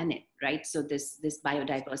our planet, right? So this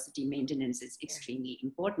biodiversity maintenance is extremely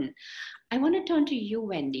important. I want to turn to you,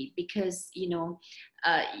 Wendy, because, you know,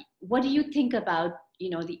 what do you think about, you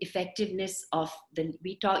know, the effectiveness of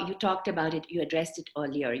you talked about it, you addressed it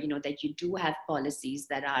earlier, you know, that you do have policies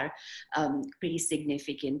that are pretty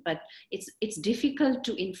significant, but it's difficult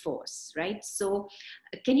to enforce, right? So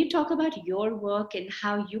can you talk about your work and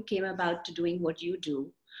how you came about to doing what you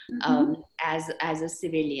do? As a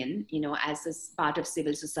civilian, you know, as a part of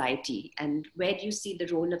civil society, and where do you see the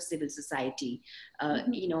role of civil society,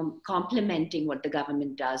 you know, complementing what the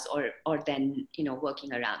government does, or then, you know,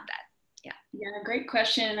 working around that? Yeah, great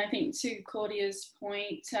question. I think to Claudia's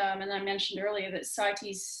point, and I mentioned earlier that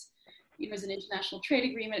CITES, you know, is an international trade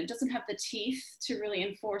agreement. It doesn't have the teeth to really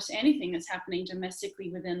enforce anything that's happening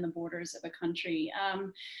domestically within the borders of a country.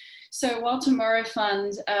 So while Tomorrow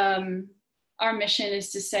Fund, our mission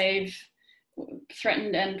is to save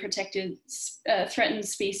threatened and protected threatened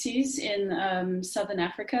species in Southern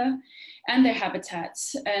Africa and their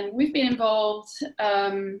habitats. And we've been involved,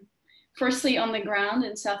 firstly on the ground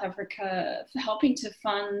in South Africa, helping to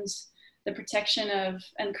fund the protection of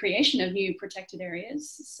and creation of new protected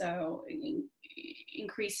areas. So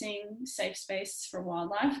increasing safe space for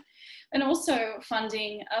wildlife, and also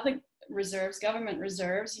funding other reserves, government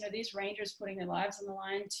reserves. You know, these rangers putting their lives on the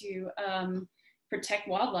line to protect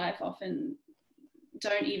wildlife often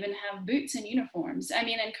don't even have boots and uniforms. I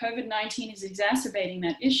mean, and COVID-19 is exacerbating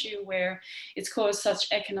that issue, where it's caused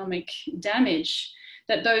such economic damage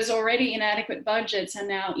that those already inadequate budgets are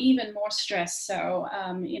now even more stressed. So,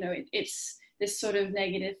 you know, it's this sort of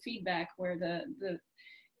negative feedback where the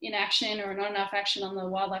inaction or not enough action on the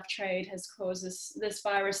wildlife trade has caused this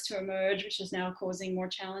virus to emerge, which is now causing more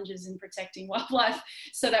challenges in protecting wildlife,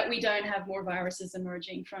 so that we don't have more viruses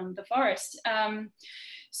emerging from the forest.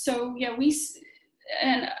 So yeah,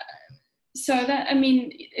 so that, I mean,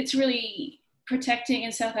 it's really protecting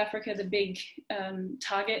in South Africa. The big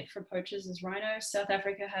target for poachers is rhinos. South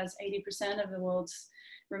Africa has 80% of the world's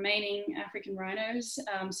remaining African rhinos,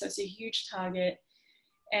 so it's a huge target.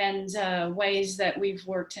 And ways that we've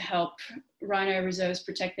worked to help rhino reserves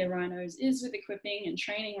protect their rhinos is with equipping and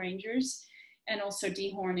training rangers, and also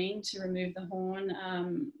dehorning to remove the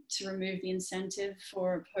horn, to remove the incentive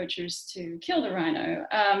for poachers to kill the rhino.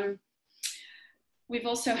 We've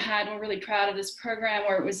also had, we're really proud of this program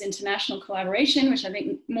where it was international collaboration, which I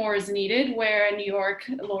think more is needed, where New York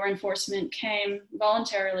law enforcement came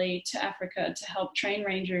voluntarily to Africa to help train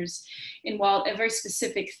rangers in a very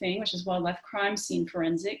specific thing, which is wildlife crime scene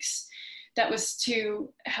forensics. That was to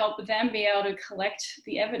help them be able to collect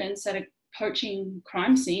the evidence at a poaching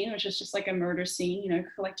crime scene, which is just like a murder scene, you know,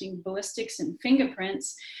 collecting ballistics and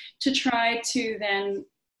fingerprints to try to then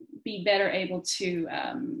be better able to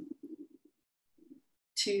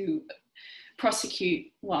prosecute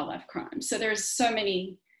wildlife crimes. So there's so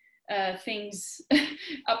many things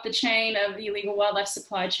up the chain of the illegal wildlife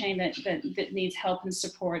supply chain that needs help and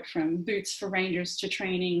support, from boots for rangers to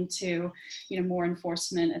training to, more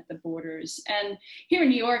enforcement at the borders. And here in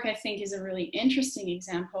New York, I think, is a really interesting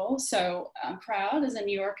example. So I'm proud as a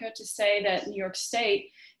New Yorker to say that New York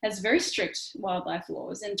State has very strict wildlife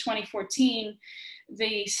laws. In 2014,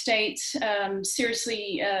 the state they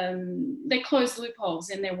closed loopholes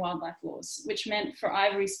in their wildlife laws, which meant for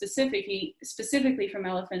ivory specifically from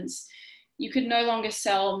elephants, you could no longer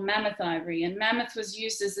sell mammoth ivory. And mammoth was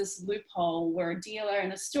used as this loophole where a dealer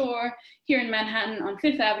in a store here in Manhattan on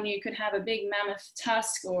Fifth Avenue could have a big mammoth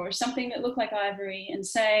tusk or something that looked like ivory and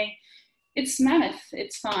say, it's mammoth,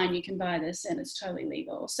 it's fine, you can buy this, and it's totally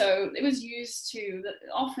legal. So it was used to,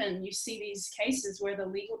 often you see these cases where the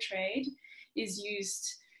legal trade is used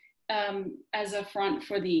as a front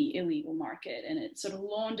for the illegal market, and it sort of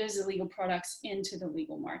launders illegal products into the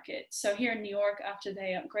legal market. So here in New York, after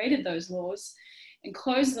they upgraded those laws and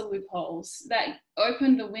closed the loopholes, that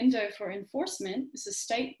opened the window for enforcement. This is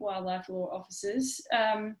state wildlife law officers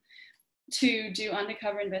to do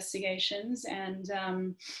undercover investigations and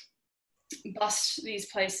bust these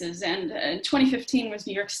places. And 2015 was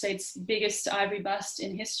New York State's biggest ivory bust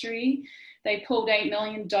in history. They pulled $8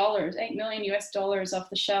 million US dollars off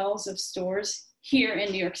the shelves of stores here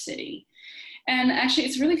in New York City. And actually,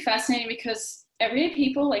 it's really fascinating because everyday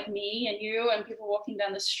people like me and you and people walking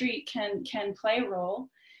down the street can play a role.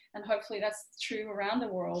 And hopefully that's true around the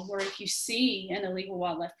world, where if you see an illegal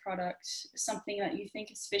wildlife product, something that you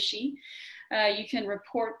think is fishy, you can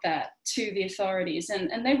report that to the authorities,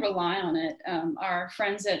 and they rely on it. Our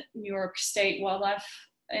friends at New York State Wildlife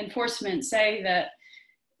Enforcement say that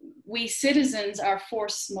we citizens are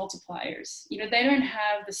force multipliers. They don't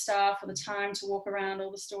have the staff or the time to walk around all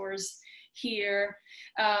the stores here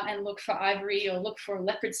and look for ivory or look for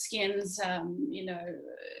leopard skins,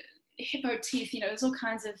 hippo teeth, there's all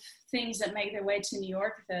kinds of things that make their way to New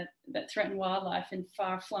York that threaten wildlife in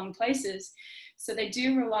far-flung places. So they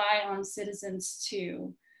do rely on citizens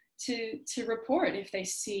to report if they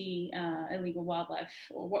see illegal wildlife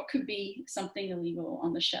or what could be something illegal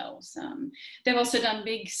on the shelves. They've also done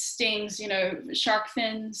big stings, shark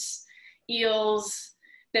fins, eels.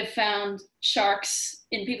 They've found sharks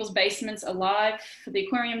in people's basements alive for the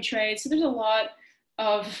aquarium trade. So there's a lot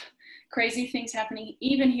of crazy things happening,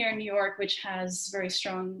 even here in New York, which has very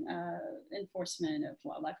strong enforcement of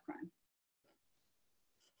wildlife crime.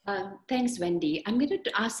 Thanks, Wendy. I'm going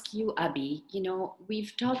to ask you, Abhi.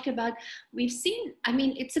 We've seen,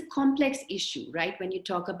 it's a complex issue, right? When you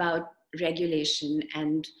talk about regulation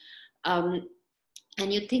and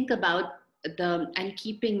you think about and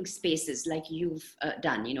keeping spaces like you've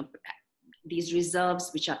done, these reserves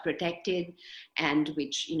which are protected and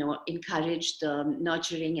which, encourage the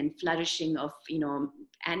nurturing and flourishing of,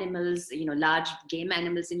 animals, large game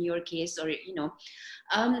animals in your case, or,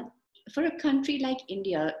 for a country like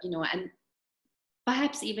India, and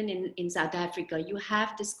perhaps even in South Africa, you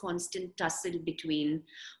have this constant tussle between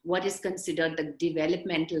what is considered the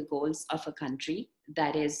developmental goals of a country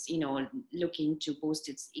that is, looking to boost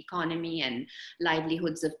its economy and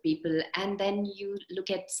livelihoods of people. And then you look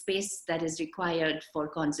at space that is required for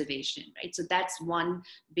conservation, right? So that's one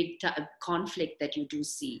big conflict that you do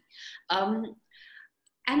see. And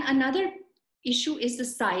another issue is the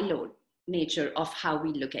siloed nature of how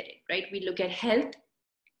we look at it, right? We look at health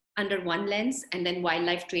under one lens, and then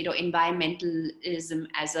wildlife trade or environmentalism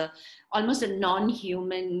as almost a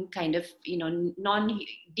non-human kind of,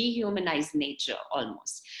 dehumanized nature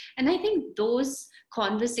almost. And I think those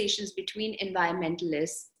conversations between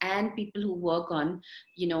environmentalists and people who work on,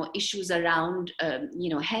 issues around,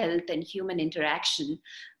 health and human interaction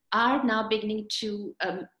are now beginning to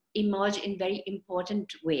emerge in very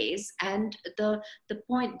important ways, and the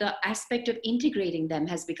aspect of integrating them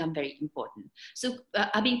has become very important. So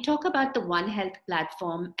Abhi, talk about the One Health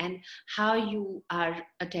platform and how you are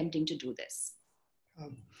attempting to do this.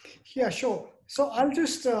 Yeah, sure. So I'll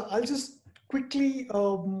just quickly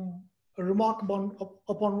remark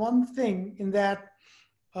upon one thing, in that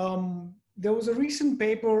there was a recent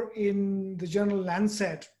paper in the journal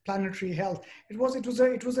Lancet Planetary Health. It was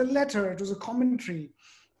a letter, it was a commentary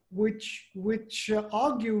which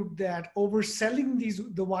argued that overselling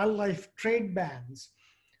the wildlife trade bans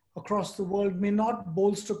across the world may not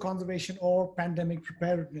bolster conservation or pandemic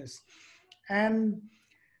preparedness. And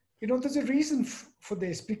there's a reason for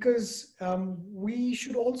this, because we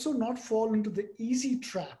should also not fall into the easy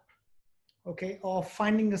trap, okay, of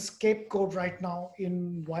finding a scapegoat right now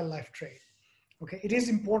in wildlife trade. Okay, it is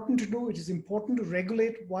important to do, it is important to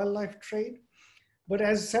regulate wildlife trade. But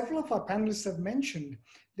as several of our panelists have mentioned,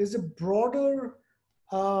 there's a broader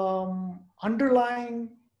underlying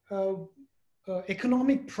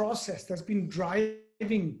economic process that's been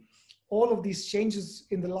driving all of these changes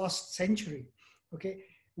in the last century. Okay,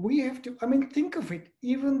 we have to, I mean, think of it,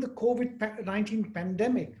 even the COVID-19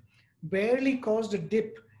 pandemic barely caused a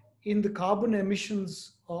dip in the carbon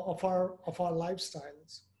emissions of our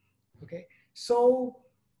lifestyles. Okay, so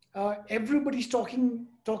everybody's talking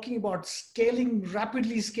about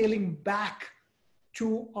rapidly scaling back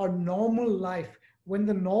to our normal life, when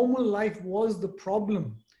the normal life was the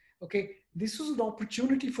problem. Okay, this was an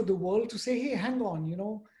opportunity for the world to say, hey, hang on, you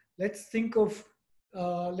know, let's think of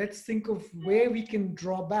where we can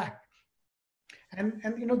draw back. And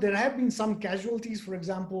you know, there have been some casualties. For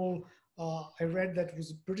example, I read that it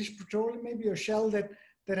was British Petroleum, maybe, or Shell, that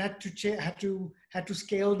had to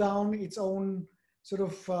scale down its own sort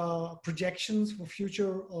of projections for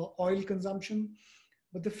future oil consumption.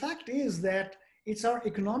 But the fact is that it's our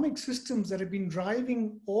economic systems that have been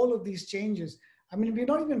driving all of these changes. I mean, we're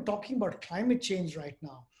not even talking about climate change right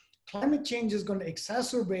now. Climate change is going to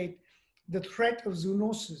exacerbate the threat of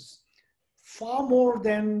zoonosis far more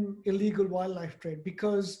than illegal wildlife trade,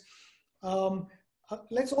 because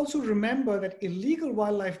let's also remember that illegal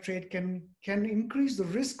wildlife trade can increase the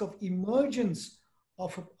risk of emergence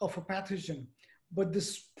of a pathogen, but the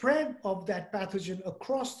spread of that pathogen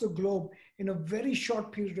across the globe in a very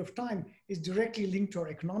short period of time is directly linked to our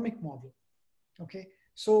economic model. Okay,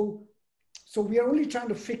 so we are only trying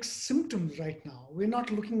to fix symptoms right now. We're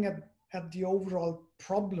not looking at the overall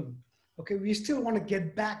problem. Okay, we still want to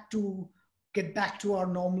get back to our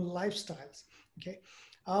normal lifestyles. Okay,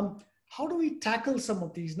 how do we tackle some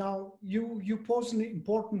of these? Now, you pose an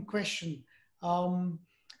important question.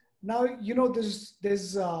 Now, you know, there's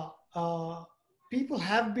people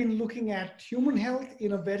have been looking at human health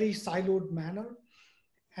in a very siloed manner,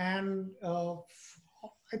 and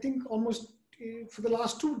I think almost for the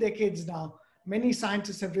last 2 decades now, many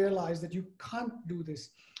scientists have realized that you can't do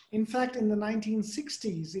this. In fact, in the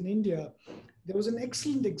 1960s in India, there was an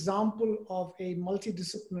excellent example of a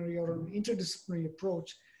multidisciplinary or an interdisciplinary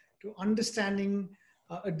approach to understanding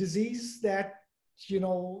a disease that, you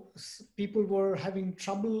know, people were having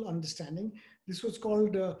trouble understanding. This was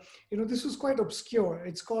called, you know, this was quite obscure.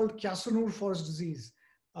 It's called Casanur forest disease.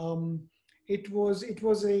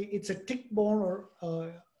 It's a tick-borne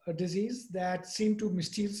or a disease that seemed to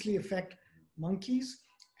mysteriously affect monkeys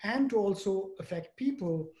and to also affect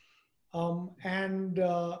people. And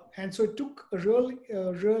so it took a real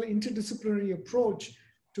interdisciplinary approach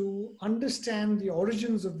to understand the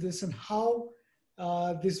origins of this and how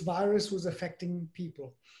this virus was affecting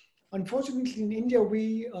people. Unfortunately, in India,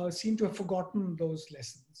 we seem to have forgotten those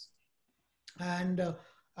lessons. And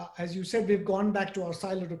as you said, we've gone back to our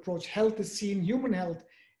siloed approach. Human health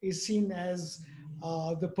is seen as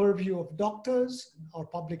the purview of doctors or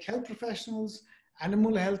public health professionals.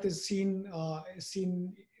 Animal health is seen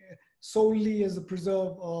solely as the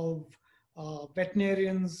preserve of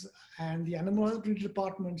veterinarians and the animal husbandry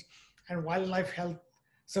departments, and wildlife health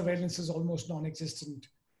surveillance is almost non-existent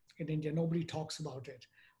in India. Nobody talks about it.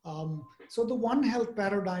 So the One Health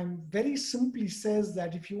paradigm very simply says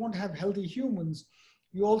that if you want to have healthy humans,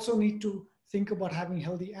 you also need to think about having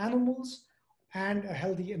healthy animals and a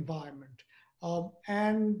healthy environment.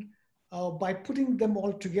 By putting them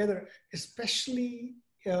all together, especially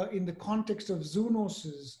in the context of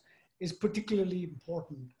zoonoses, is particularly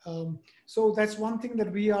important. So that's one thing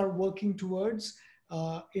that we are working towards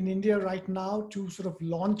in India right now, to sort of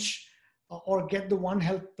launch or get the One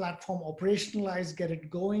Health platform operationalized, get it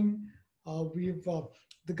going.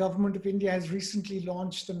 The government of India has recently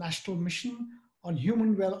launched the national mission on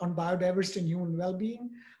biodiversity and human well-being,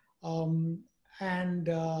 and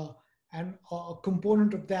a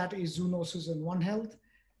component of that is zoonosis and One Health.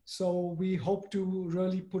 So we hope to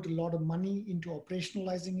really put a lot of money into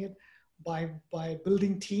operationalizing it by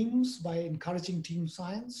building teams, by encouraging team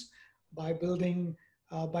science, by bringing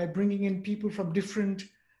in people from different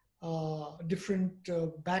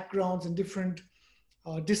backgrounds and different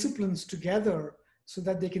disciplines together, so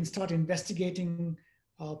that they can start investigating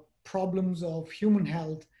problems of human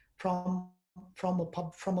health from a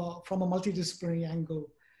multidisciplinary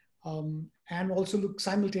angle, and also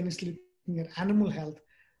simultaneously looking at animal health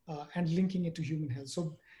and linking it to human health.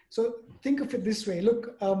 So think of it this way.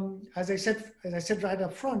 Look, as I said right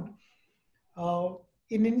up front,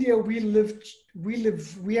 in India we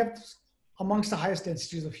have amongst the highest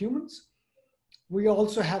densities of humans. We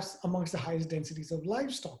also have amongst the highest densities of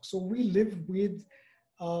livestock. So we live with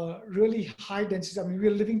really high densities. I mean,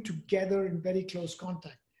 we're living together in very close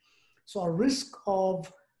contact. So our risk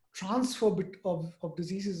of transfer of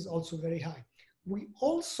diseases is also very high. We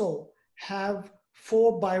also have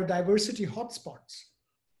for biodiversity hotspots.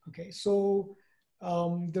 Okay, so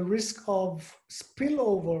the risk of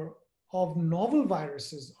spillover of novel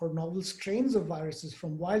viruses or novel strains of viruses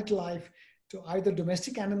from wildlife to either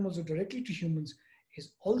domestic animals or directly to humans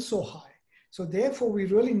is also high. So therefore, we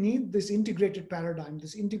really need this integrated paradigm,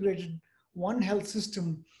 this integrated One Health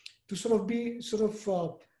system to sort of be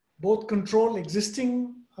both control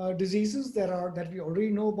existing diseases that we already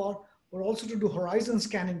know about, but also to do horizon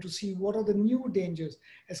scanning to see what are the new dangers.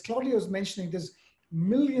 As Claudia was mentioning, there's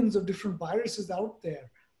millions of different viruses out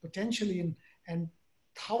there potentially, and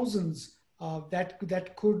thousands that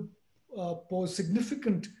could pose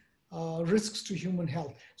significant risks to human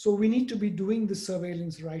health. So we need to be doing the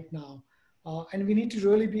surveillance right now. And we need to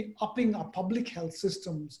really be upping our public health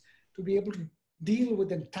systems to be able to deal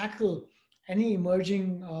with and tackle any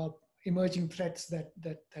emerging threats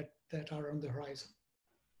that are on the horizon.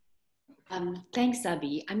 Thanks,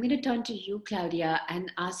 Abhi. I'm going to turn to you, Claudia,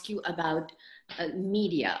 and ask you about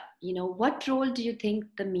media. You know, what role do you think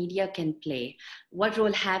the media can play? What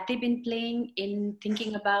role have they been playing in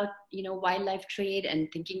thinking about, you know, wildlife trade and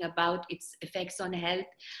thinking about its effects on health?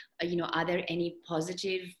 You know, are there any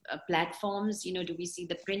positive platforms? You know, do we see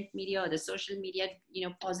the print media or the social media, you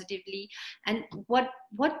know, positively? And what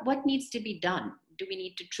needs to be done? Do we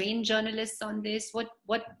need to train journalists on this? What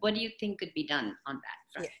do you think could be done on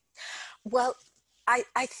that front? Yeah. Well,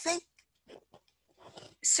 I think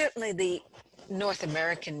certainly the North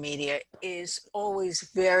American media is always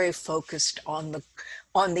very focused on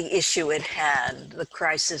the issue at hand, the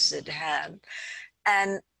crisis at hand.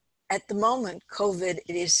 And at the moment, COVID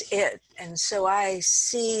is it. And so I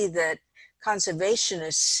see that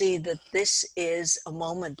conservationists see that this is a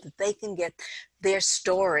moment that they can get their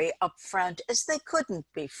story up front as they couldn't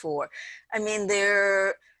before. I mean,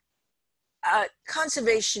 they're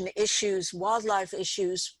conservation issues, wildlife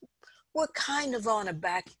issues were kind of on a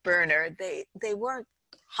back burner. They weren't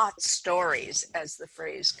hot stories, as the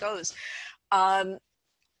phrase goes. And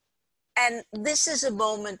this is a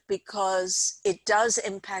moment because it does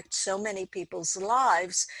impact so many people's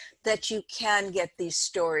lives that you can get these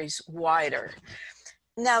stories wider.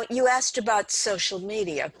 Now, you asked about social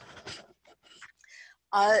media.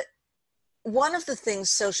 One of the things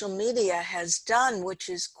social media has done, which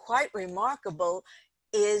is quite remarkable,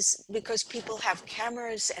 is because people have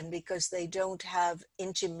cameras and because they don't have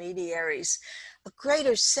intermediaries, a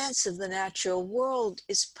greater sense of the natural world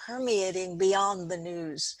is permeating beyond the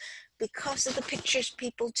news because of the pictures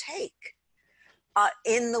people take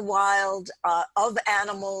in the wild, of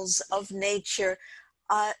animals, of nature.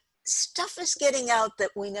 Stuff is getting out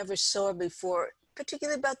that we never saw before,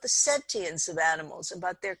 particularly about the sentience of animals,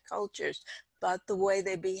 about their cultures, about the way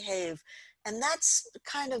they behave. And that's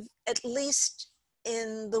kind of, at least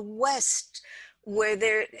in the West, where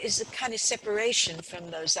there is a kind of separation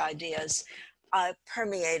from those ideas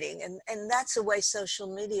permeating. And that's the way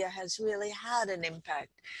social media has really had an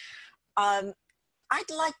impact.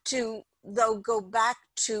 I'd like to, though, go back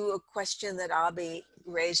to a question that Abhi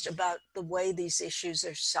raised about the way these issues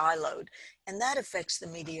are siloed, and that affects the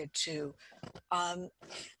media too.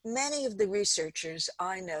 Many of the researchers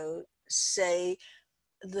I know say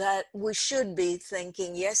that we should be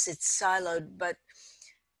thinking, yes, it's siloed, but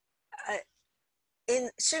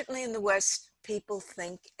certainly in the West, people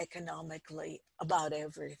think economically about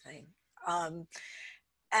everything.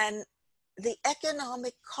 And the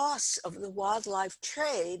economic costs of the wildlife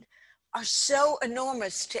trade are so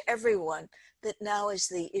enormous to everyone that now is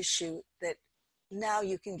the issue that now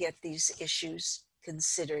you can get these issues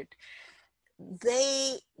considered.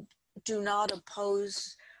 They do not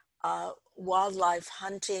oppose wildlife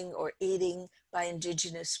hunting or eating by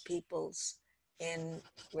indigenous peoples in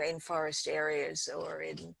rainforest areas or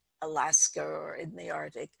in Alaska or in the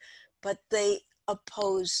Arctic, but they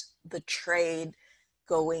oppose the trade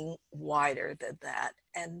going wider than that.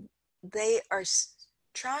 And they are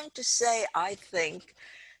trying to say, I think,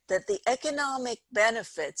 that the economic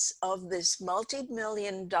benefits of this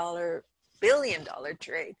multi-billion-dollar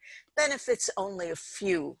trade benefits only a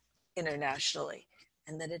few internationally,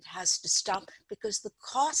 and that it has to stop because the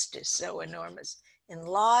cost is so enormous in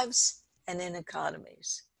lives and in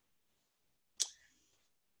economies.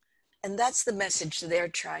 And that's the message they're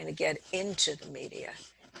trying to get into the media.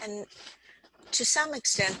 And to some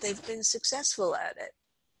extent, they've been successful at it.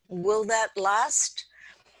 Will that last?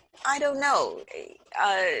 I don't know.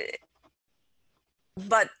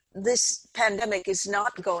 But this pandemic is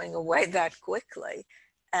not going away that quickly.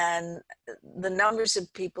 And the numbers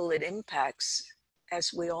of people it impacts,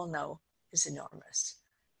 as we all know, is enormous.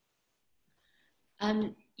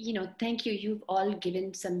 Thank you. You've all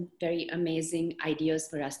given some very amazing ideas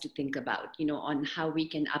for us to think about, on how we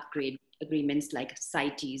can upgrade agreements like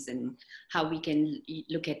CITES, and how we can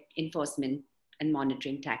look at enforcement and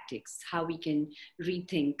monitoring tactics, how we can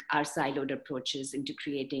rethink our siloed approaches into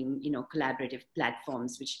creating, collaborative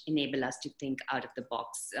platforms which enable us to think out of the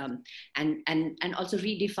box, and also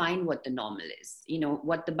redefine what the normal is,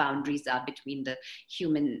 what the boundaries are between the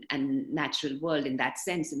human and natural world in that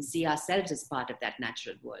sense, and see ourselves as part of that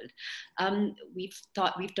natural world. We've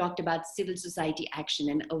talked about civil society action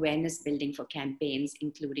and awareness building for campaigns,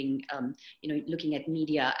 including, looking at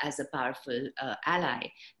media as a powerful ally,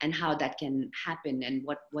 and how that can happen and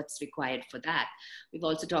what's required for that. We've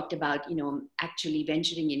also talked about, actually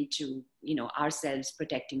venturing into, ourselves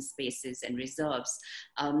protecting spaces and reserves.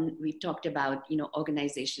 We've talked about,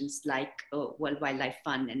 organizations like World Wildlife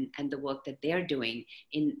Fund and the work that they're doing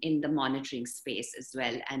in the monitoring space as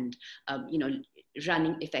well, and,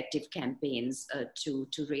 running effective campaigns to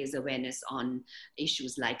raise awareness on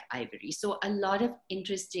issues like ivory. So a lot of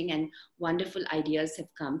interesting and wonderful ideas have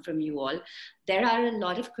come from you all. There are a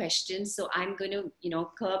lot of questions, so I'm going to,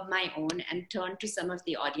 curb my own and turn to some of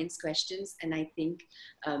the audience questions, and I think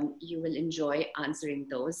you will enjoy answering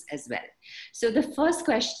those as well. So the first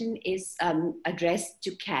question is addressed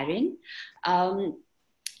to Karen.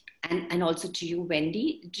 And also to you,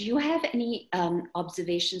 Wendy. Do you have any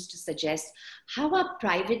observations to suggest how are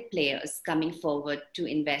private players coming forward to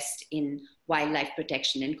invest in wildlife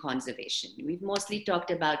protection and conservation? We've mostly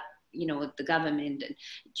talked about, the government.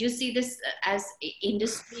 Do you see this as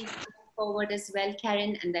industry coming forward as well,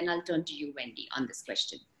 Karen? And then I'll turn to you, Wendy, on this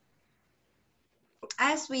question.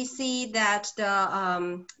 As we see that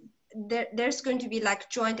there's going to be like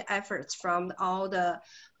joint efforts from all the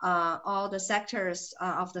sectors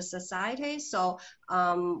of the society. So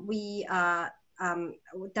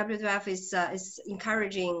WWF is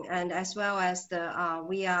encouraging, and as well as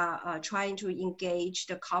we are trying to engage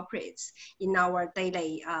the corporates in our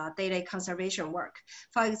daily conservation work.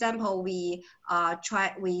 For example, we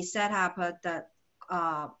set up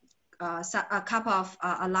a couple of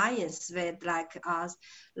alliance with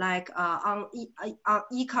on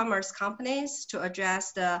e-commerce companies to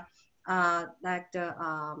address to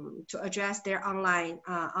address their online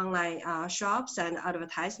shops and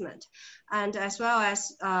advertisement, and as well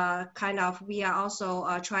as we are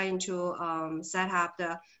also trying to set up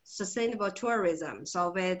the sustainable tourism. So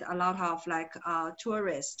with a lot of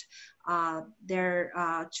tourists there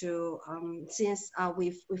since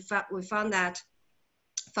we found that,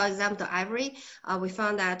 for example, the ivory, we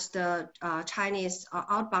found that the Chinese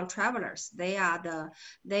outbound travelers, they are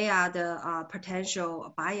the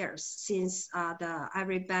potential buyers, since the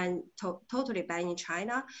ivory ban totally banned in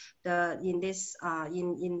China, in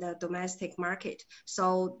the domestic market.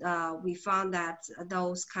 So we found that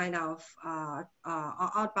those kind of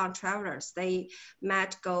outbound travelers, they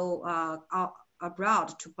might go abroad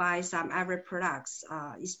to buy some ivory products,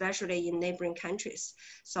 especially in neighboring countries.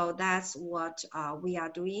 So that's what we are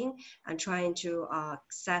doing, and trying to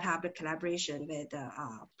set up the collaboration with the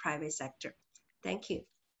private sector. Thank you.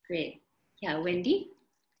 Great. Yeah, Wendy?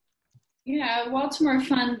 Yeah, Wild Tomorrow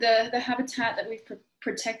Fund, the habitat that we've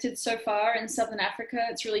protected so far in Southern Africa,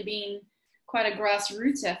 it's really been quite a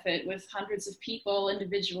grassroots effort with hundreds of people,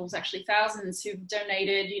 individuals, actually thousands, who've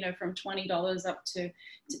donated, from $20 up to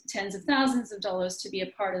tens of thousands of dollars to be a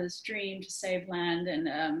part of this dream to save land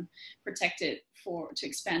and protect it to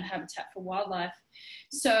expand habitat for wildlife.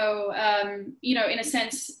 So, in a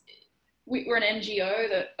sense, we're an NGO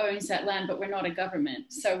that owns that land, but we're not a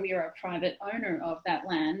government. So we are a private owner of that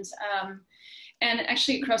land. And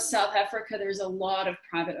actually across South Africa, there's a lot of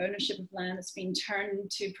private ownership of land that's been turned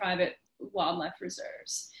into private wildlife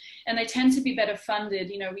reserves, and they tend to be better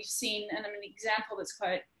funded. We've seen, and an example that's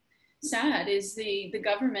quite sad is the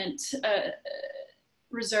government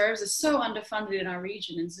reserves are so underfunded in our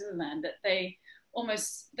region in Zululand that they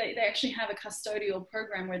actually have a custodial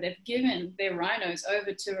program where they've given their rhinos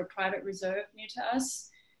over to a private reserve near to us,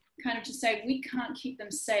 kind of to say, we can't keep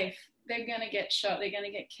them safe, they're going to get shot, they're going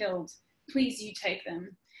to get killed, please you take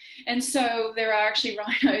them. And so there are actually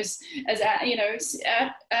rhinos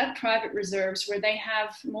at private reserves where they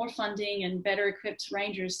have more funding and better equipped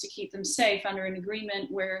rangers to keep them safe under an agreement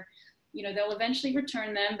where, they'll eventually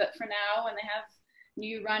return them. But for now, when they have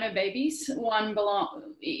new rhino babies,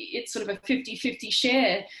 it's sort of a 50-50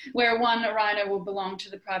 share, where one rhino will belong to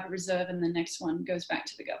the private reserve and the next one goes back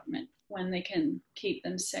to the government when they can keep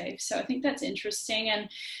them safe. So I think that's interesting. And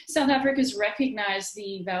South Africa's recognized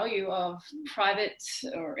the value of private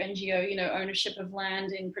or NGO, ownership of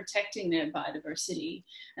land in protecting their biodiversity.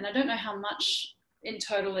 And I don't know how much in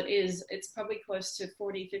total it's probably close to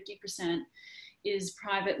 40–50% is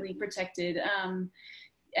privately protected.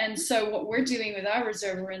 And so what we're doing with our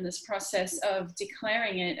reserve, we're in this process of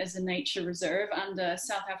declaring it as a nature reserve under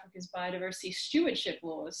South Africa's biodiversity stewardship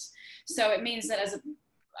laws. So it means that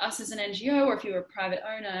us as an NGO, or if you're a private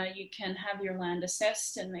owner, you can have your land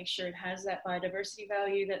assessed and make sure it has that biodiversity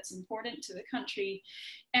value that's important to the country,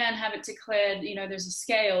 and have it declared, you know, there's a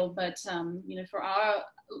scale, but, you know, for our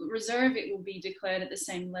reserve, it will be declared at the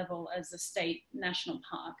same level as the state national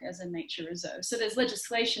park, as a nature reserve. So there's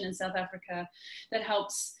legislation in South Africa that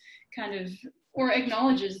helps kind of, or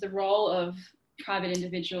acknowledges the role of private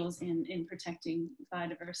individuals in protecting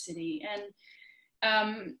biodiversity.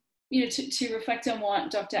 And, you know, to reflect on what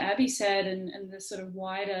Dr. Abby said, and the sort of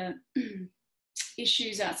wider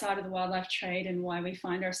issues outside of the wildlife trade and why we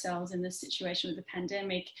find ourselves in this situation with the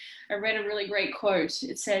pandemic, I read a really great quote.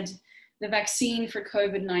 It said, the vaccine for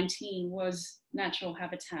COVID-19 was natural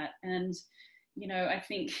habitat. And, you know, I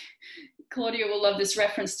think Claudia will love this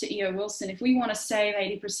reference to E.O. Wilson. If we want to save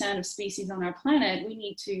 80% of species on our planet, we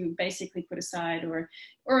need to basically put aside or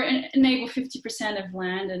enable 50% of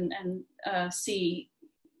land and sea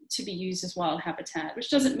to be used as wild habitat, which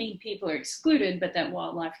doesn't mean people are excluded, but that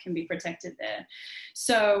wildlife can be protected there.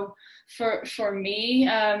 So for me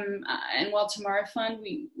and Wild Tomorrow Fund,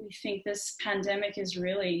 we think this pandemic is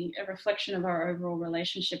really a reflection of our overall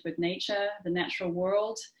relationship with nature, the natural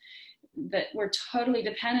world, that we're totally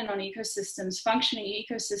dependent on ecosystems, functioning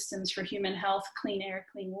ecosystems for human health, clean air,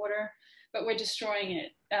 clean water, but we're destroying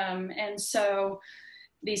it. And so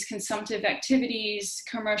these consumptive activities,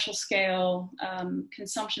 commercial scale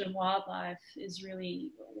consumption of wildlife is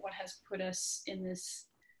really what has put us in this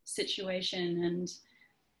situation. And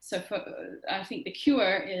so I think the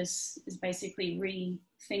cure is basically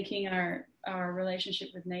rethinking our relationship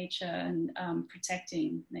with nature and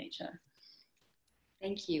protecting nature.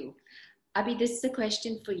 Thank you. Abby, this is a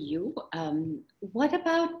question for you. What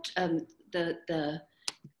about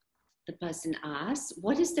the person asks,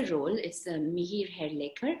 what is the role, it's Mihir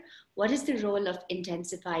Herleker, what is the role of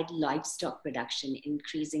intensified livestock production in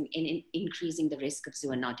increasing the risk of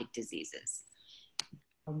zoonotic diseases?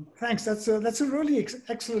 Thanks, that's a really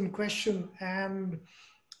excellent question. And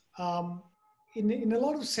in a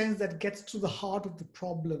lot of sense that gets to the heart of the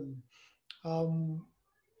problem.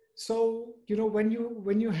 So, you know, when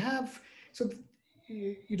you have, so,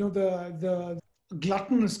 you know, the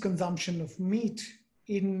gluttonous consumption of meat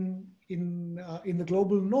in the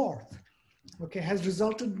global north, okay, has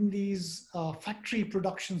resulted in these factory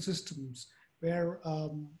production systems where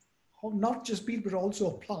not just meat but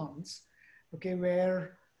also plants, okay,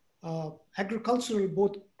 where agricultural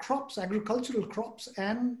crops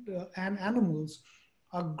and animals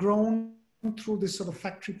are grown through this sort of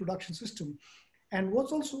factory production system. And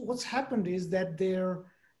what's happened is that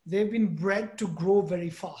they've been bred to grow very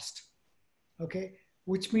fast, okay,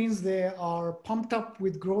 which means they are pumped up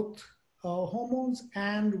with growth hormones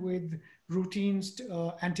and with routine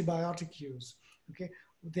antibiotic use. Okay,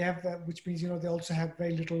 they have, which means, you know, they also have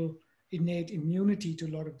very little innate immunity to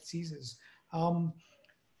a lot of diseases.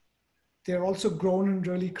 They're also grown in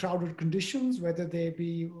really crowded conditions, whether they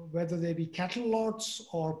be cattle lots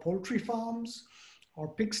or poultry farms or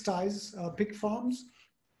pig farms.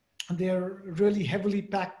 They're really heavily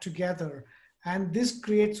packed together. And this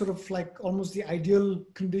creates sort of like almost the ideal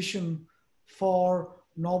condition for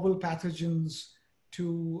novel pathogens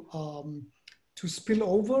to spill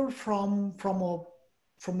over from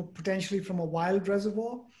potentially from a wild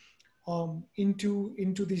reservoir into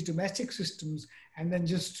these domestic systems and then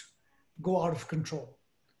just go out of control.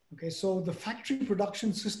 Okay, so the factory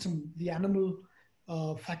production system, the animal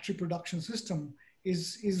factory production system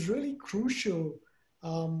is really crucial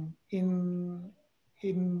in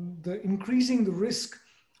increasing the risk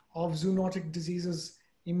of zoonotic diseases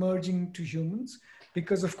emerging to humans,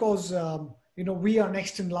 because of course, you know, we are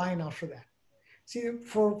next in line after that. See,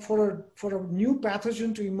 for a new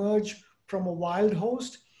pathogen to emerge from a wild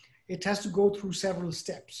host, it has to go through several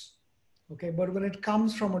steps. Okay, but when it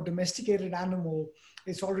comes from a domesticated animal,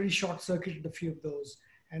 it's already short-circuited a few of those.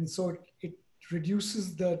 And so it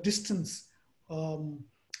reduces the distance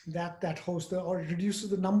that host, or it reduces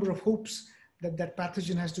the number of hoops that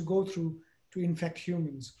pathogen has to go through to infect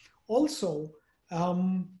humans. Also,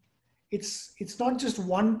 it's not just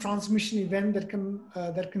one transmission event that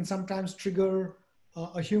can sometimes trigger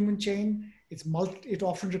a human chain. It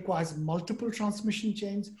often requires multiple transmission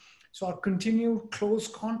chains. So our continued close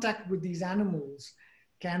contact with these animals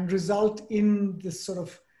can result in this sort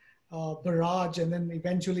of barrage, and then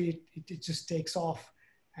eventually it just takes off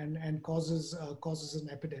and causes an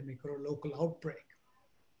epidemic or a local outbreak.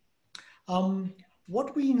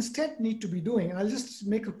 what we instead need to be doing, and I'll just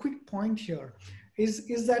make a quick point here,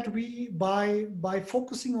 is that we, by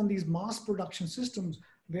focusing on these mass production systems,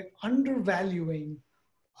 we're undervaluing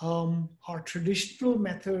our traditional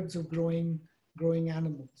methods of growing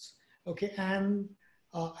animals. Okay, and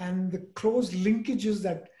the close linkages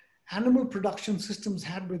that animal production systems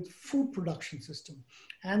had with food production system,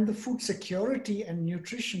 and the food security and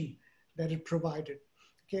nutrition that it provided.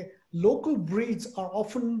 Okay, local breeds are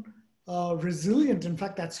often resilient. In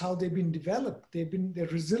fact, that's how they've been developed. They're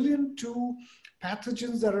resilient to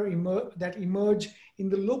pathogens that emerge in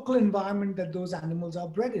the local environment that those animals are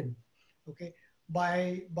bred in. Okay,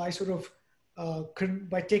 by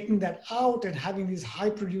taking that out and having these high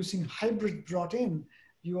producing hybrids brought in,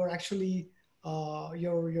 you are actually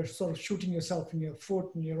you're sort of shooting yourself in your foot,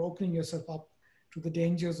 and you're opening yourself up to the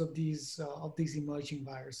dangers of these emerging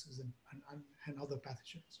viruses and other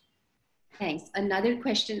pathogens. Thanks. Another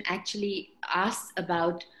question actually asks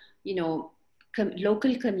about,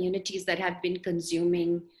 local communities that have been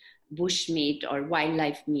consuming bush meat or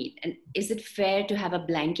wildlife meat. And is it fair to have a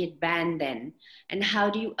blanket ban then? And how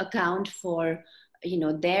do you account for,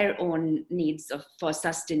 their own needs for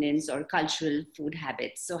sustenance or cultural food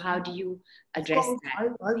habits? So how do you address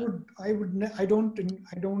that? I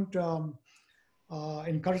don't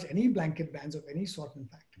encourage any blanket bans of any sort. In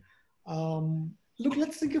fact, look,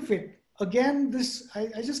 let's think of it again.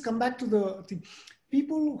 I just come back to the thing.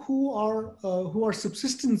 People who are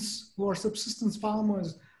subsistence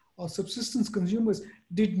farmers or subsistence consumers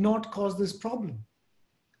did not cause this problem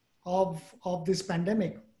of this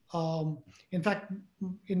pandemic. In fact,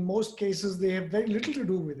 in most cases, they have very little to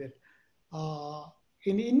do with it.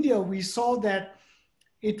 In India, we saw that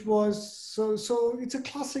it was so. It's a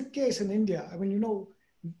classic case in India. I mean,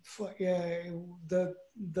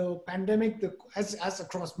 the pandemic, as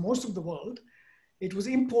across most of the world, it was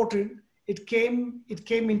imported. It came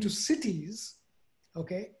into cities,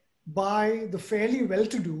 okay, by the fairly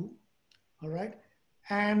well-to-do, all right,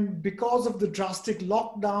 and because of the drastic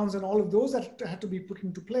lockdowns and all of those that had to be put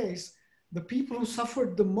into place, the people who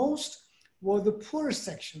suffered the most were the poorest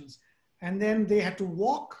sections, and then they had to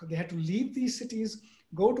walk, they had to leave these cities,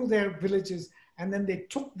 go to their villages, and then they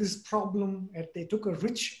took this problem, they took a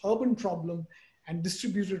rich urban problem and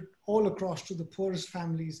distributed all across to the poorest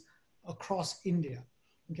families across India,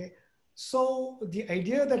 okay? So the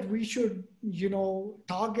idea that we should,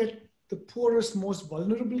 target the poorest, most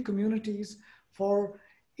vulnerable communities for,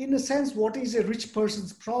 in a sense, what is a rich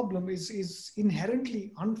person's problem is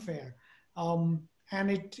inherently unfair.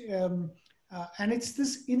 And it's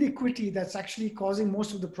this inequity that's actually causing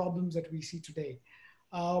most of the problems that we see today.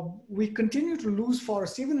 We continue to lose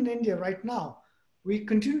forests, even in India right now. We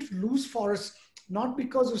continue to lose forests, not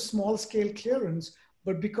because of small scale clearance,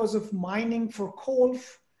 but because of mining for coal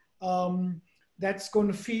that's going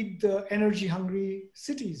to feed the energy hungry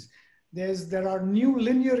cities. There are new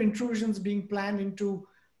linear intrusions being planned into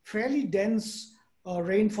fairly dense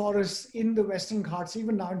rainforests in the Western Ghats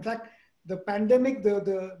even now. In fact, the pandemic,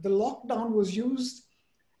 the lockdown was used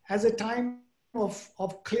as a time of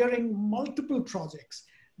clearing multiple projects.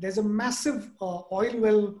 There's a massive oil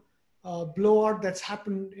well blowout that's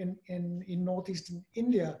happened in northeastern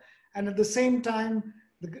India. And at the same time,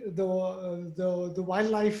 the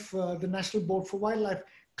wildlife, the National Board for Wildlife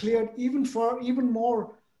cleared even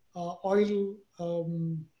more oil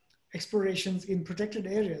explorations in protected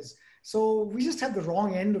areas. So we just have the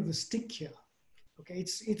wrong end of the stick here. Okay,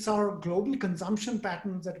 it's our global consumption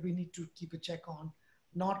patterns that we need to keep a check on,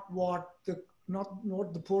 not what the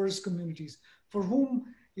poorest communities, for whom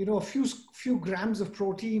a few grams of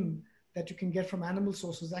protein that you can get from animal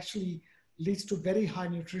sources actually leads to very high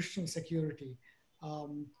nutritional security.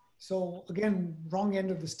 So again, wrong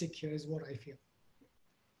end of the stick here is what I feel.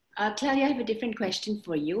 Claudia, I have a different question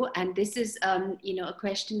for you, and this is, a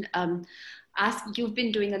question you've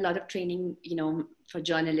been doing a lot of training, for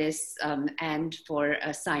journalists and for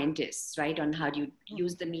scientists, right, on how do you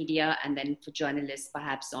use the media, and then for journalists,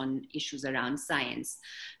 perhaps on issues around science.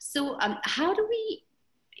 So how do we,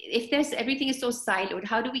 if everything is so siloed,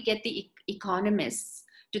 how do we get the economists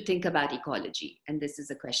to think about ecology? And this is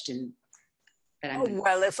a question.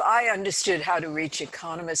 Well, if I understood how to reach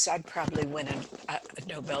economists, I'd probably win a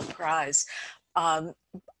Nobel Prize. I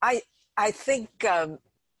think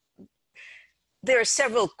there are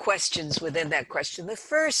several questions within that question. The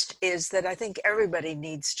first is that I think everybody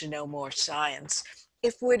needs to know more science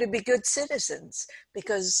if we're to be good citizens,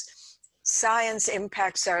 because science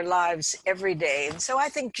impacts our lives every day. And so I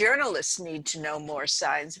think journalists need to know more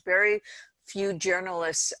science. Very few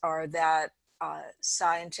journalists are that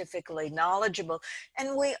scientifically knowledgeable,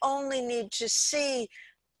 and we only need to see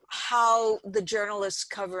how the journalists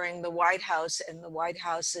covering the White House and the White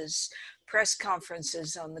House's press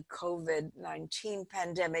conferences on the COVID-19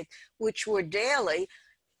 pandemic, which were daily,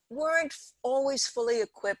 weren't always fully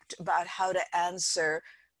equipped about how to answer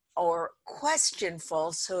or question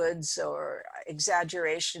falsehoods or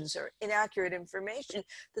exaggerations or inaccurate information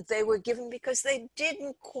that they were given, because they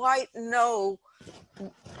didn't quite know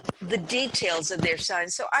the details of their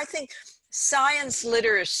science. So I think science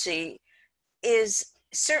literacy is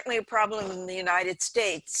certainly a problem in the United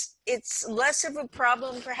States. It's less of a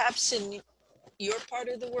problem perhaps in your part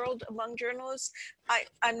of the world among journalists.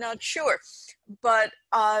 I'm not sure, but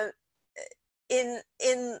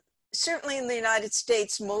certainly in the United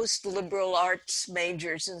States, most liberal arts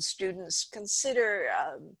majors and students consider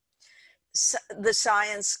the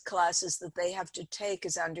science classes that they have to take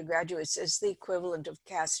as undergraduates as the equivalent of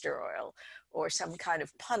castor oil or some kind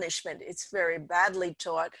of punishment. It's very badly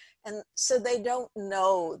taught, and so they don't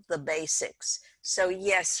know the basics. So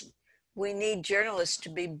yes, we need journalists to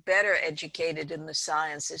be better educated in the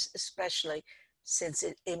sciences, especially since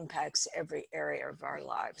it impacts every area of our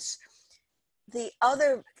lives. The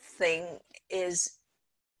other thing is,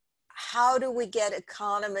 how do we get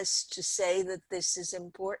economists to say that this is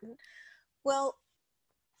important? Well,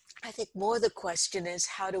 I think more the question is,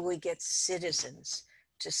 how do we get citizens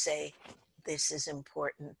to say this is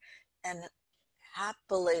important? And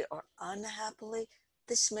happily or unhappily,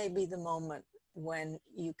 this may be the moment when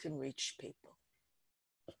you can reach people.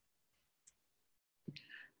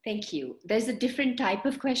 Thank you. There's a different type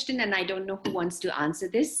of question, and I don't know who wants to answer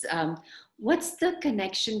this. What's the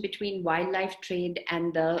connection between wildlife trade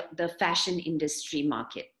and the fashion industry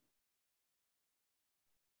market?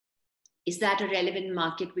 Is that a relevant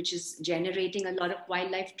market which is generating a lot of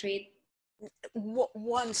wildlife trade?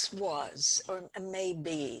 Once was, or may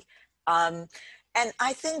be. And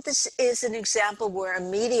I think this is an example where a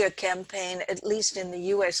media campaign, at least in the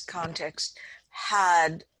US context,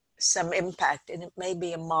 had some impact, and it may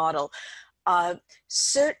be a model.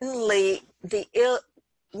 Certainly,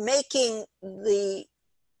 making the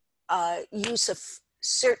use of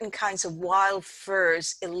certain kinds of wild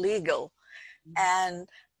furs illegal, and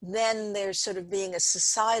then there's sort of being a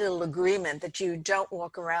societal agreement that you don't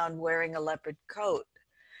walk around wearing a leopard coat,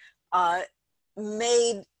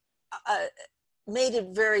 made it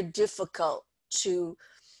very difficult to,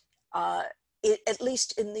 at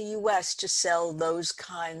least in the US, to sell those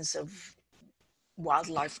kinds of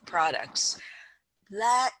wildlife products.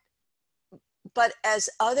 But as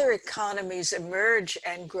other economies emerge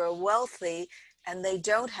and grow wealthy, and they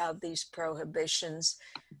don't have these prohibitions,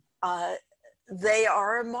 they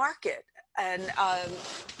are a market. And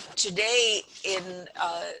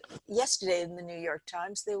yesterday in the New York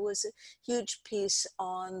Times, there was a huge piece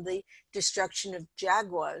on the destruction of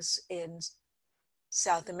jaguars in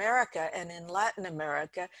South America and in Latin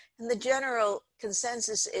America. And the general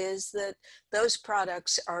consensus is that those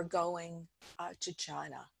products are going to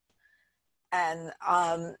China. And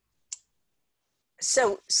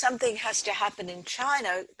so something has to happen in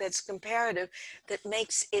China that's comparative, that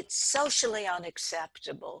makes it socially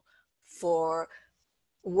unacceptable for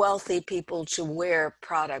wealthy people to wear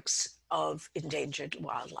products of endangered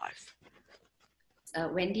wildlife.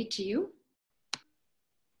 Wendy, to you.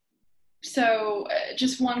 So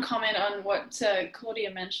just one comment on what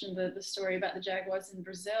Claudia mentioned, the story about the jaguars in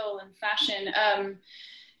Brazil and fashion.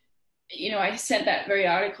 You know, I sent that very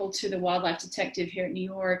article to the wildlife detective here at New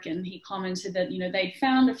York, and he commented that, you know, they'd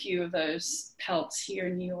found a few of those pelts here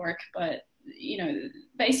in New York, but, you know,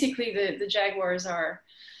 basically the jaguars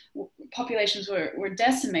populations were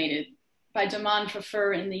decimated by demand for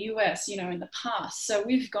fur in the US, you know, in the past. So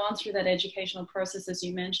we've gone through that educational process, as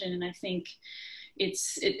you mentioned, and I think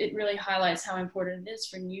it really highlights how important it is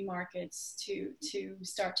for new markets to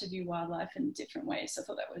start to view wildlife in different ways. So I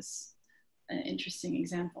thought that was an interesting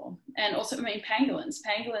example. And also, I mean,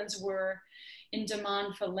 pangolins were in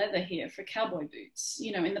demand for leather here, for cowboy boots,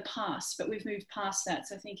 you know, in the past, but we've moved past that.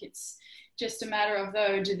 So I think it's just a matter of,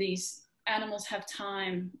 though, do these animals have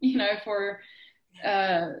time, you know, for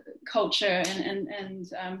culture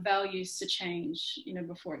and values to change, you know,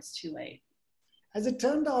 before it's too late. As it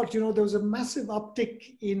turned out, you know, there was a massive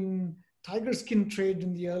uptick in tiger skin trade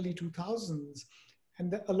in the early 2000s.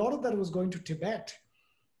 And a lot of that was going to Tibet,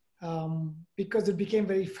 because it became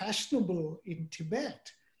very fashionable in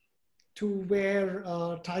Tibet to wear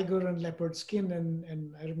tiger and leopard skin.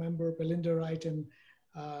 And I remember Belinda Wright and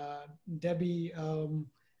Debbie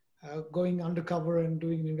going undercover and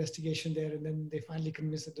doing an investigation there. And then they finally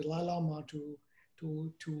convinced the Dalai Lama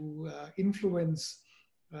to influence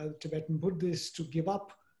Tibetan Buddhists to give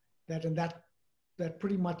up that. And that that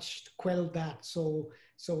pretty much quell that. So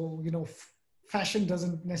you know, fashion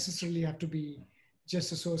doesn't necessarily have to be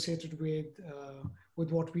just associated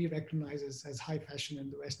with what we recognize as high fashion in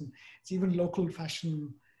the West. And it's even local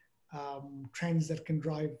fashion trends that can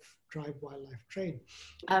drive wildlife trade.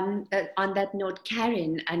 On that note,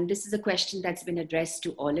 Karen, and this is a question that's been addressed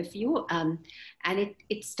to all of you, and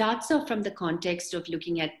it starts off from the context of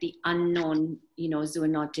looking at the unknown,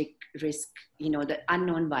 zoonotic risk, the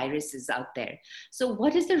unknown viruses out there. So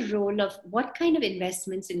what is the role of, what kind of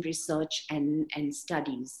investments in research and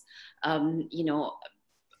studies,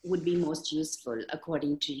 would be most useful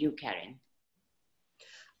according to you, Karen?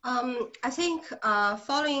 I think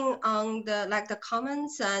following on the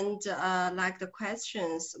comments and the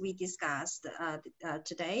questions we discussed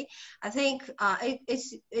today, I think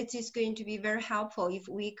it is going to be very helpful if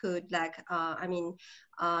we could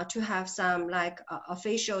to have some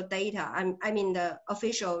official data. I mean the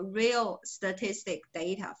official real statistic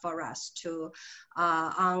data for us to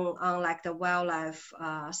on the wildlife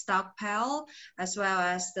stockpile, as well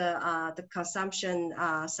as the consumption,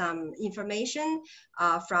 some information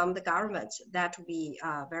from the government. That would be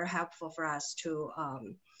very helpful for us to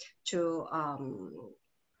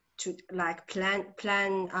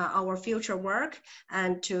plan our future work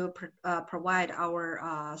and to provide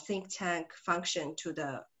our think tank function to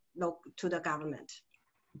the government.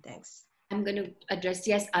 Thanks. I'm going to address,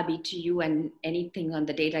 yes, Abhi, to you, and anything on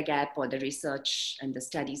the data gap or the research and the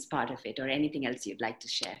studies part of it, or anything else you'd like to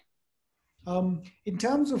share. In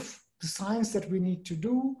terms of the science that we need to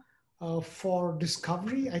do for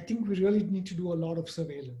discovery, I think we really need to do a lot of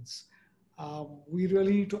surveillance. We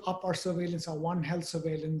really need to up our surveillance. Our One Health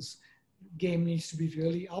surveillance game needs to be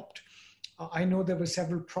really upped. I know there were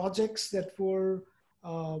several projects that were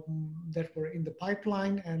in the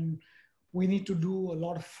pipeline, and we need to do a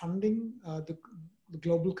lot of funding. The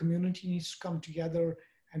global community needs to come together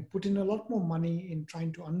and put in a lot more money in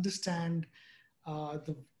trying to understand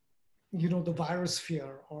the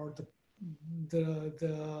virusphere, or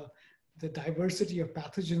the diversity of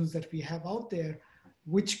pathogens that we have out there,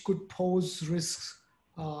 which could pose risks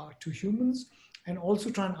to humans, and also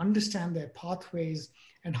try and understand their pathways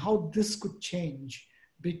and how this could change.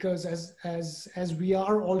 Because as we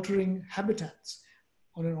are altering habitats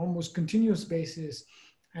on an almost continuous basis,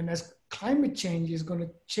 and as climate change is going to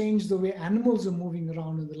change the way animals are moving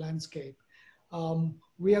around in the landscape,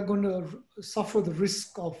 we are going to suffer the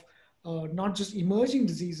risk of not just emerging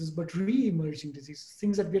diseases, but re-emerging diseases,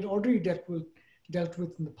 things that we had already dealt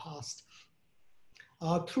with in the past.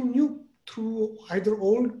 Through either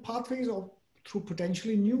old pathways or through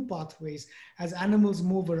potentially new pathways, as animals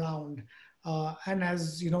move around, and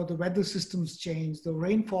as the weather systems change, the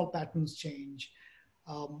rainfall patterns change.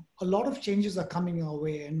 A lot of changes are coming our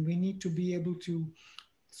way, and we need to be able to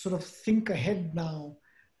sort of think ahead now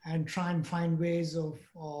and try and find ways of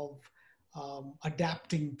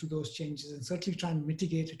adapting to those changes, and certainly try and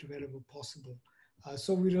mitigate it wherever possible.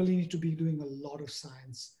 So we really need to be doing a lot of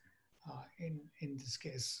science in this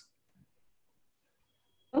case.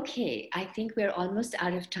 Okay, I think we're almost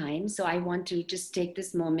out of time. So I want to just take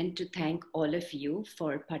this moment to thank all of you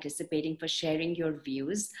for participating, for sharing your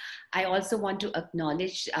views. I also want to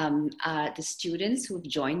acknowledge the students who've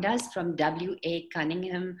joined us from W.A.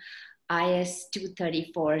 Cunningham IS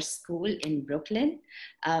 234 School in Brooklyn,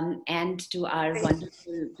 and to our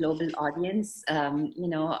wonderful global audience,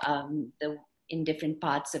 in different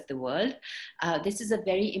parts of the world. This is a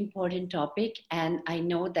very important topic, and I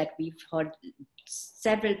know that we've heard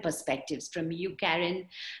several perspectives from you, Karen,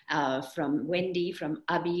 from Wendy, from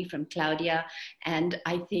Abhi, from Claudia, and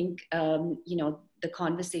I think the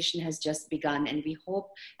conversation has just begun, and we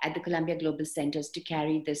hope at the Columbia Global Centers to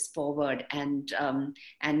carry this forward and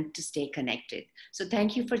to stay connected. So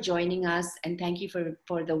thank you for joining us, and thank you for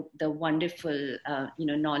the wonderful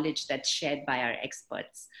knowledge that's shared by our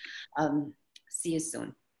experts. See you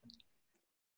soon.